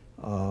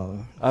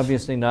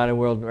 Obviously not a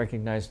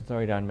world-recognized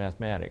authority on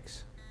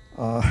mathematics.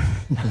 And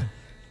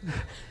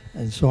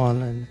so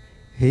on. And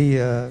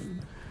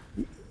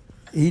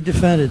he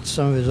defended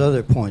some of his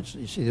other points.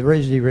 You see,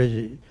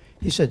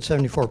 he said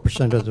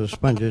 74% of those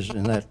sponges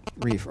in that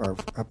reef are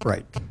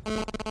upright.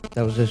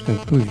 That was his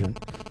conclusion.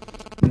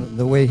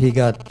 The way he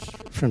got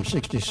from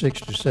 66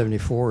 to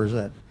 74 is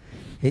that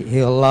he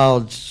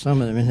allowed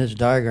some of them in his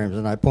diagrams,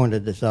 and I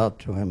pointed this out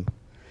to him.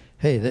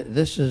 Hey,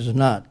 this is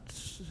not...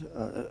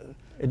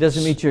 it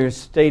doesn't meet your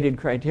stated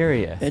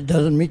criteria. It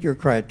doesn't meet your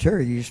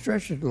criteria. You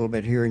stretch it a little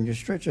bit here, and you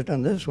stretch it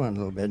on this one a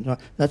little bit. No,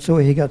 that's the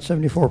way he got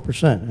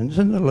 74%, and it's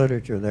in the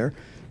literature there.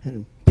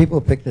 And people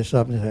pick this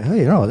up and say,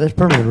 hey, this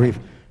Permian Reef,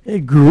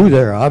 it grew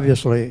there,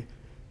 obviously.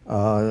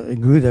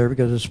 It grew there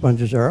because the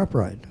sponges are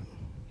upright.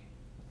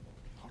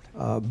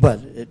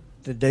 But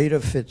the data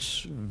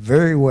fits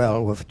very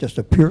well with just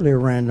a purely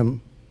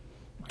random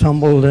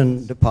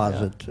tumbled-in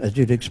deposit, as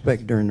you'd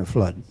expect during the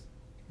flood.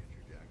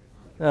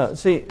 Now,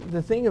 see,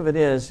 the thing of it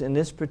is, in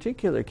this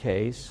particular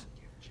case,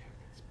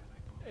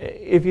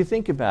 if you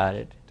think about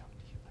it,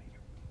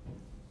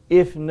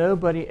 if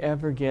nobody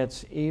ever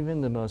gets even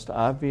the most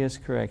obvious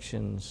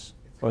corrections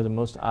or the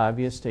most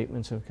obvious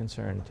statements of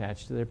concern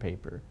attached to their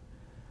paper,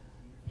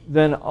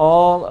 then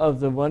all of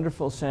the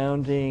wonderful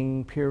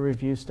sounding peer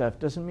review stuff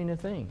doesn't mean a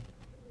thing.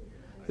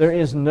 There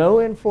is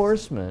no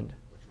enforcement.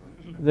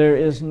 There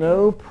is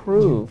no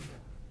proof.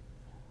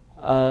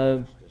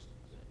 And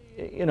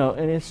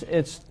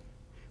it's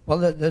Well,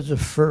 that's a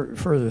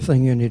further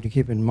thing you need to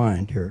keep in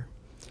mind here.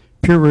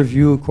 Peer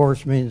review, of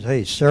course, means,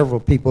 hey, several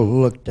people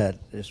looked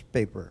at this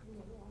paper.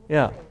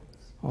 Yeah.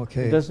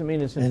 Okay. It doesn't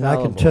mean it's and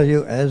infallible. I can tell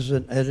you, as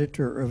an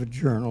editor of a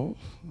journal,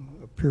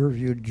 a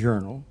peer-reviewed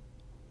journal,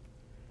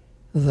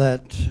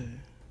 that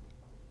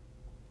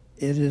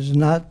it is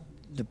not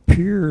the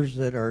peers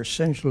that are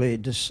essentially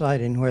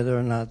deciding whether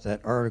or not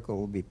that article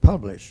will be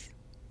published.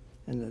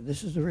 And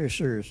this is a very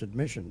serious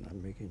admission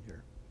I'm making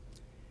here.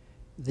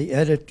 The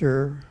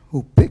editor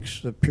who picks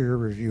the peer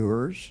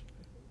reviewers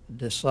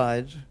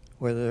decides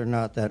whether or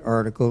not that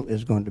article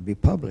is going to be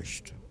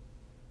published.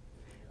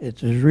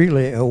 It is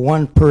really a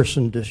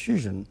one-person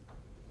decision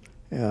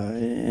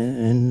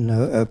in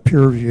a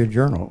peer-reviewed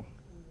journal.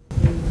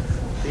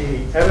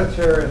 The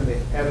editor and the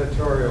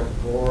editorial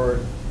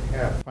board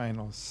have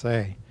final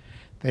say.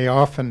 They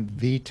often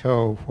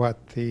veto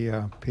what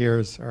the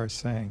peers are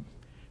saying.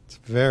 It's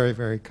very,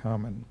 very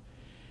common.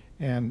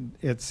 And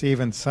it's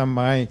even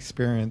my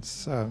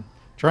experience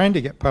trying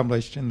to get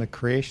published in the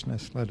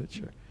creationist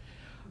literature.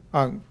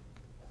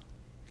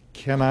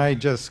 Can I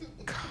just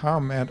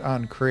comment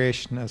on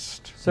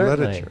creationist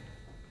Certainly. literature?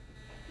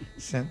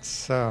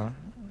 Since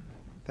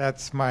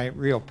that's my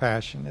real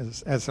passion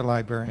as a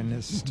librarian,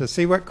 is to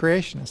see what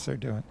creationists are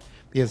doing,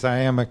 because I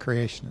am a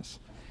creationist.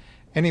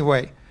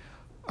 Anyway,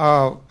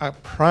 a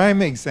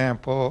prime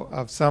example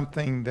of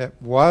something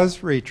that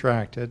was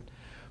retracted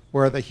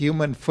were the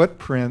human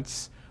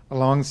footprints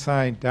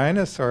alongside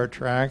dinosaur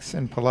tracks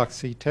in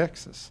Biloxi,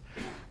 Texas.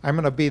 I'm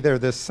going to be there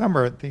this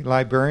summer. The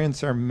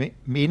librarians are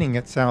meeting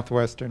at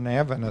Southwestern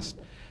Adventist.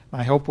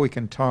 I hope we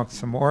can talk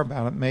some more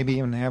about it, maybe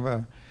even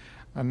have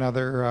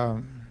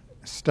another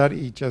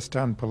study just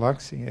on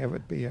Biloxi. It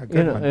would be a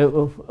good one.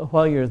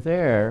 While you're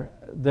there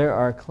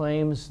are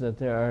claims that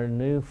there are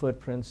new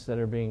footprints that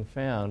are being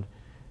found.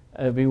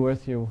 It'd be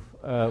worth all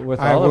of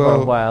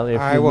our while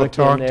if you look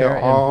in there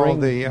and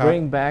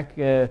bring back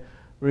a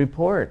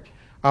report.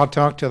 I'll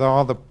talk to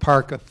all the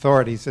park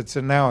authorities. It's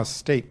now a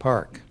state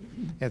park.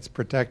 It's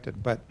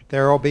protected, but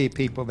there will be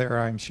people there,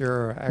 I'm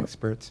sure,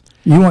 experts.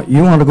 You want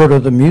to go to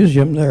the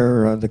museum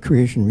there, the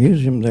Creation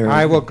Museum there?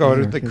 I will go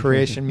to the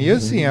Creation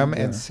Museum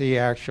and see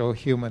actual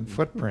human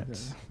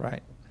footprints,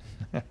 right?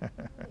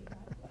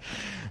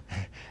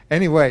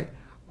 Anyway,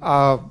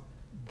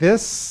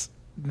 this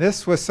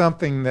was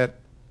something that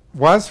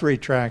was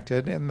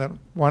retracted, and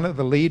one of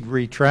the lead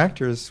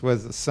retractors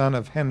was the son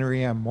of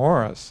Henry M.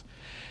 Morris.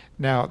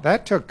 Now,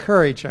 that took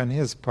courage on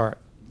his part.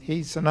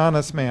 He's an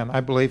honest man,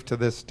 I believe, to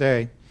this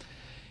day.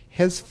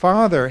 His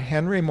father,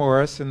 Henry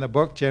Morris, in the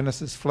book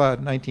Genesis Flood,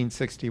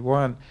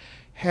 1961,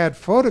 had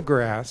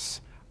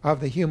photographs of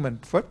the human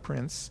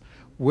footprints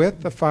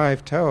with the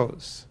 5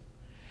 toes.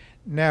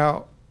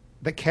 Now,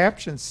 the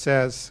caption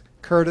says,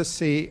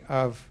 courtesy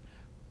of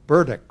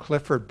Burdick,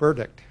 Clifford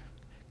Burdick,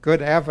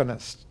 good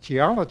Adventist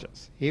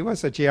geologist. He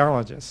was a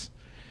geologist,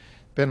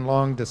 been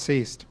long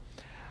deceased.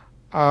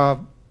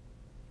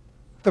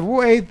 The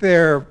way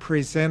they're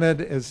presented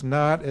is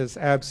not as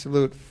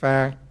absolute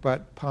fact,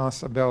 but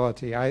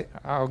possibility.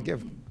 I'll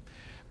give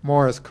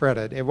Morris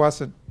credit.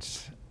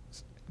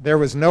 There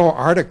was no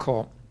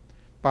article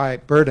by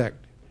Burdick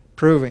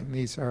proving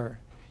these are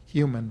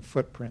human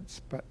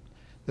footprints, but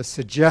the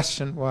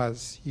suggestion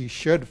was you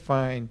should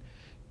find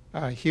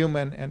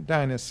human and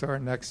dinosaur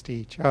next to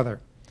each other.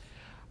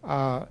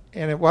 And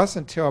it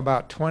wasn't until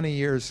about 20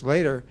 years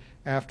later,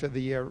 after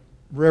the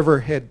river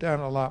had done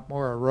a lot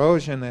more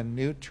erosion and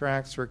new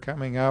tracks were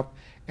coming up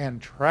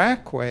and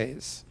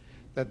trackways,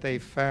 that they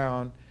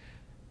found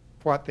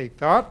what they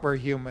thought were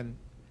human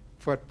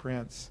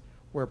footprints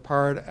were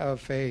part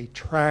of a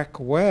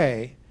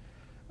trackway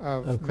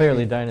of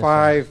clearly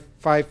dinosaurs.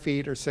 5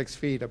 feet or 6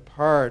 feet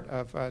apart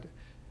of a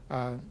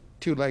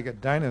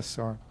two-legged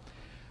dinosaur.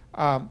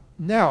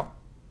 Now,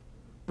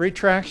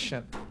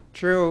 retraction.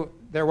 True,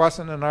 there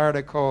wasn't an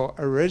article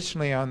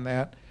originally on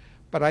that,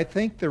 but I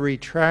think the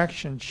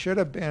retraction should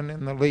have been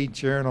in the lead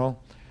journal,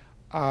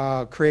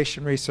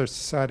 Creation Research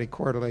Society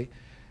Quarterly,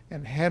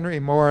 and Henry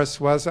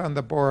Morris was on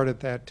the board at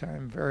that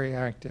time, very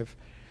active.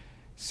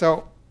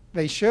 So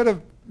they should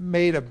have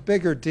made a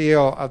bigger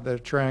deal of the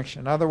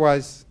retraction.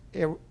 Otherwise,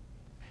 in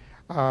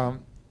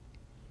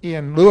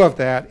lieu of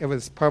that, it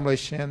was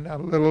published in a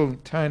little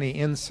tiny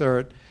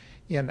insert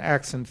in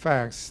Acts and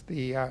Facts.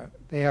 They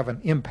have an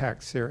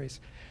impact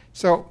series.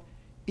 So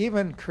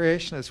even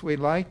creationists, we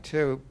like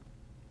to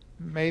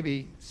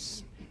maybe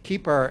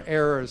keep our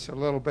errors a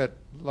little bit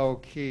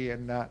low-key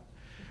and not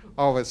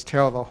always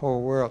tell the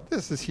whole world,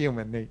 this is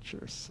human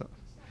nature. So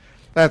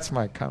that's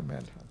my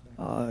comment.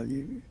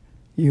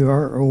 You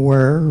are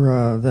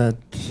aware that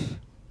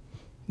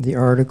the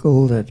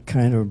article that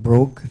kind of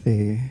broke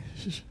the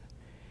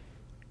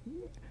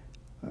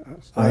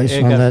ice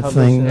on that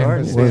thing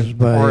was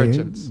by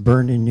Origins.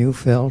 Bernie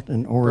Neufeld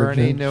in Origins.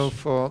 Bernie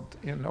Neufeld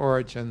in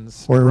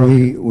Origins. Where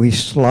we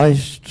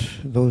sliced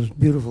those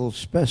beautiful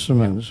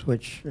specimens,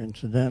 which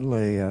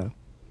incidentally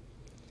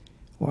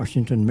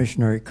Washington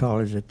Missionary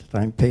College at the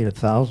time paid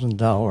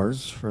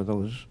 $1,000 for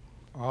those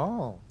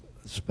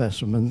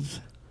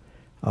specimens.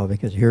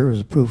 because here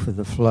was proof of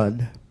the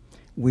flood.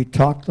 We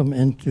talked them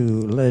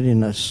into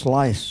letting us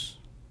slice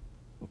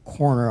a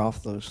corner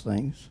off those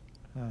things.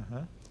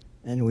 Uh-huh.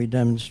 And we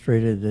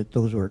demonstrated that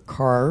those were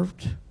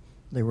carved.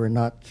 They were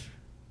not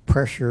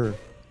pressure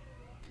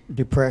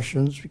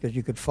depressions, because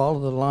you could follow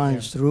the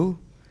lines through.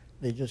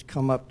 They just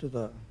come up to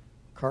the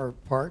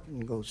carved part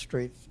and go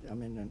straight,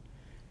 and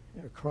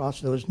across.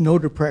 There was no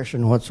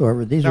depression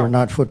whatsoever. These were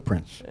not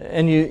footprints.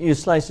 And you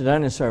sliced a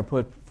dinosaur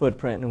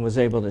footprint and was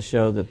able to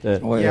show that the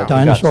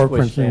dinosaur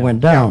prints went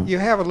down. You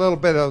have a little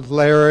bit of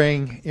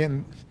layering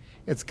in.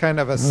 It's kind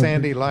of a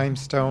sandy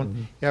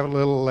limestone. You have a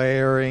little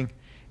layering,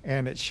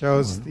 and it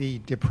shows the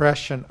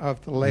depression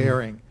of the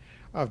layering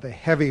of the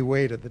heavy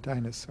weight of the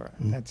dinosaur.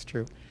 That's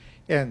true.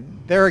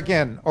 And there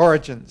again,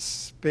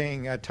 Origins,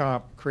 being a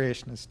top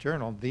creationist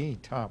journal, the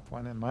top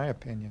one in my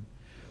opinion,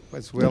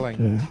 was willing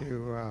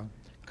to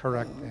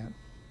correct that.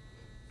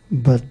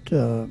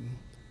 But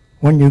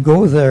when you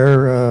go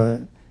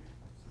there,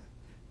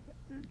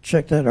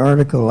 check that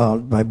article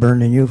out by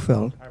Bernie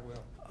Neufeld. I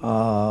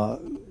will.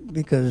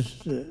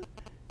 Because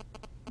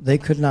they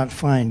could not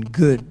find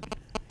good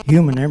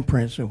human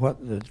imprints of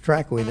what the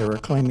trackway they were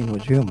claiming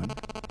was human.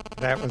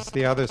 That was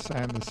the other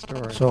side of the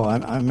story. So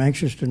I'm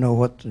anxious to know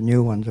what the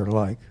new ones are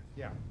like.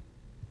 Yeah.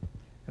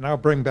 And I'll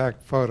bring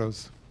back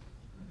photos.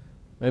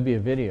 Maybe a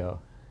video.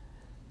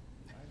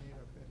 I need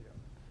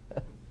a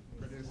video.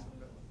 Produce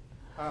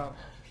a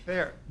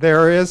video.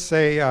 There is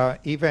a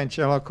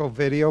evangelical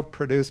video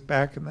produced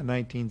back in the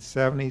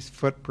 1970s,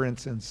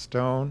 Footprints in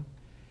Stone.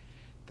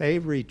 They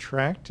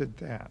retracted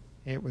that.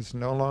 It was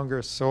no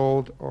longer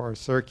sold or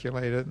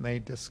circulated, and they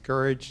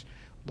discouraged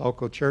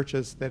local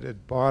churches that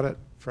had bought it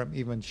from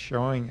even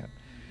showing it.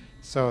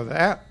 So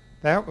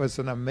that was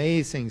an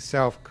amazing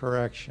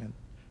self-correction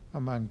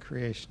among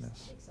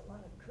creationists. It takes a lot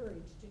of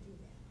courage to do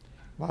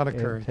that. A lot of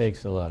courage. It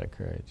takes a lot of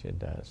courage, it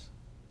does.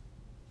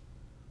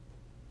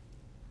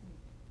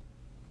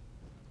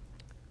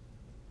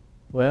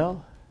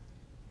 Well,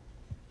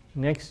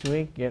 next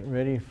week, get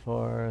ready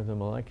for the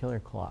molecular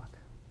clock.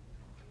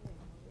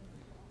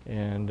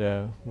 And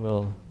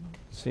we'll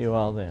see you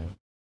all then.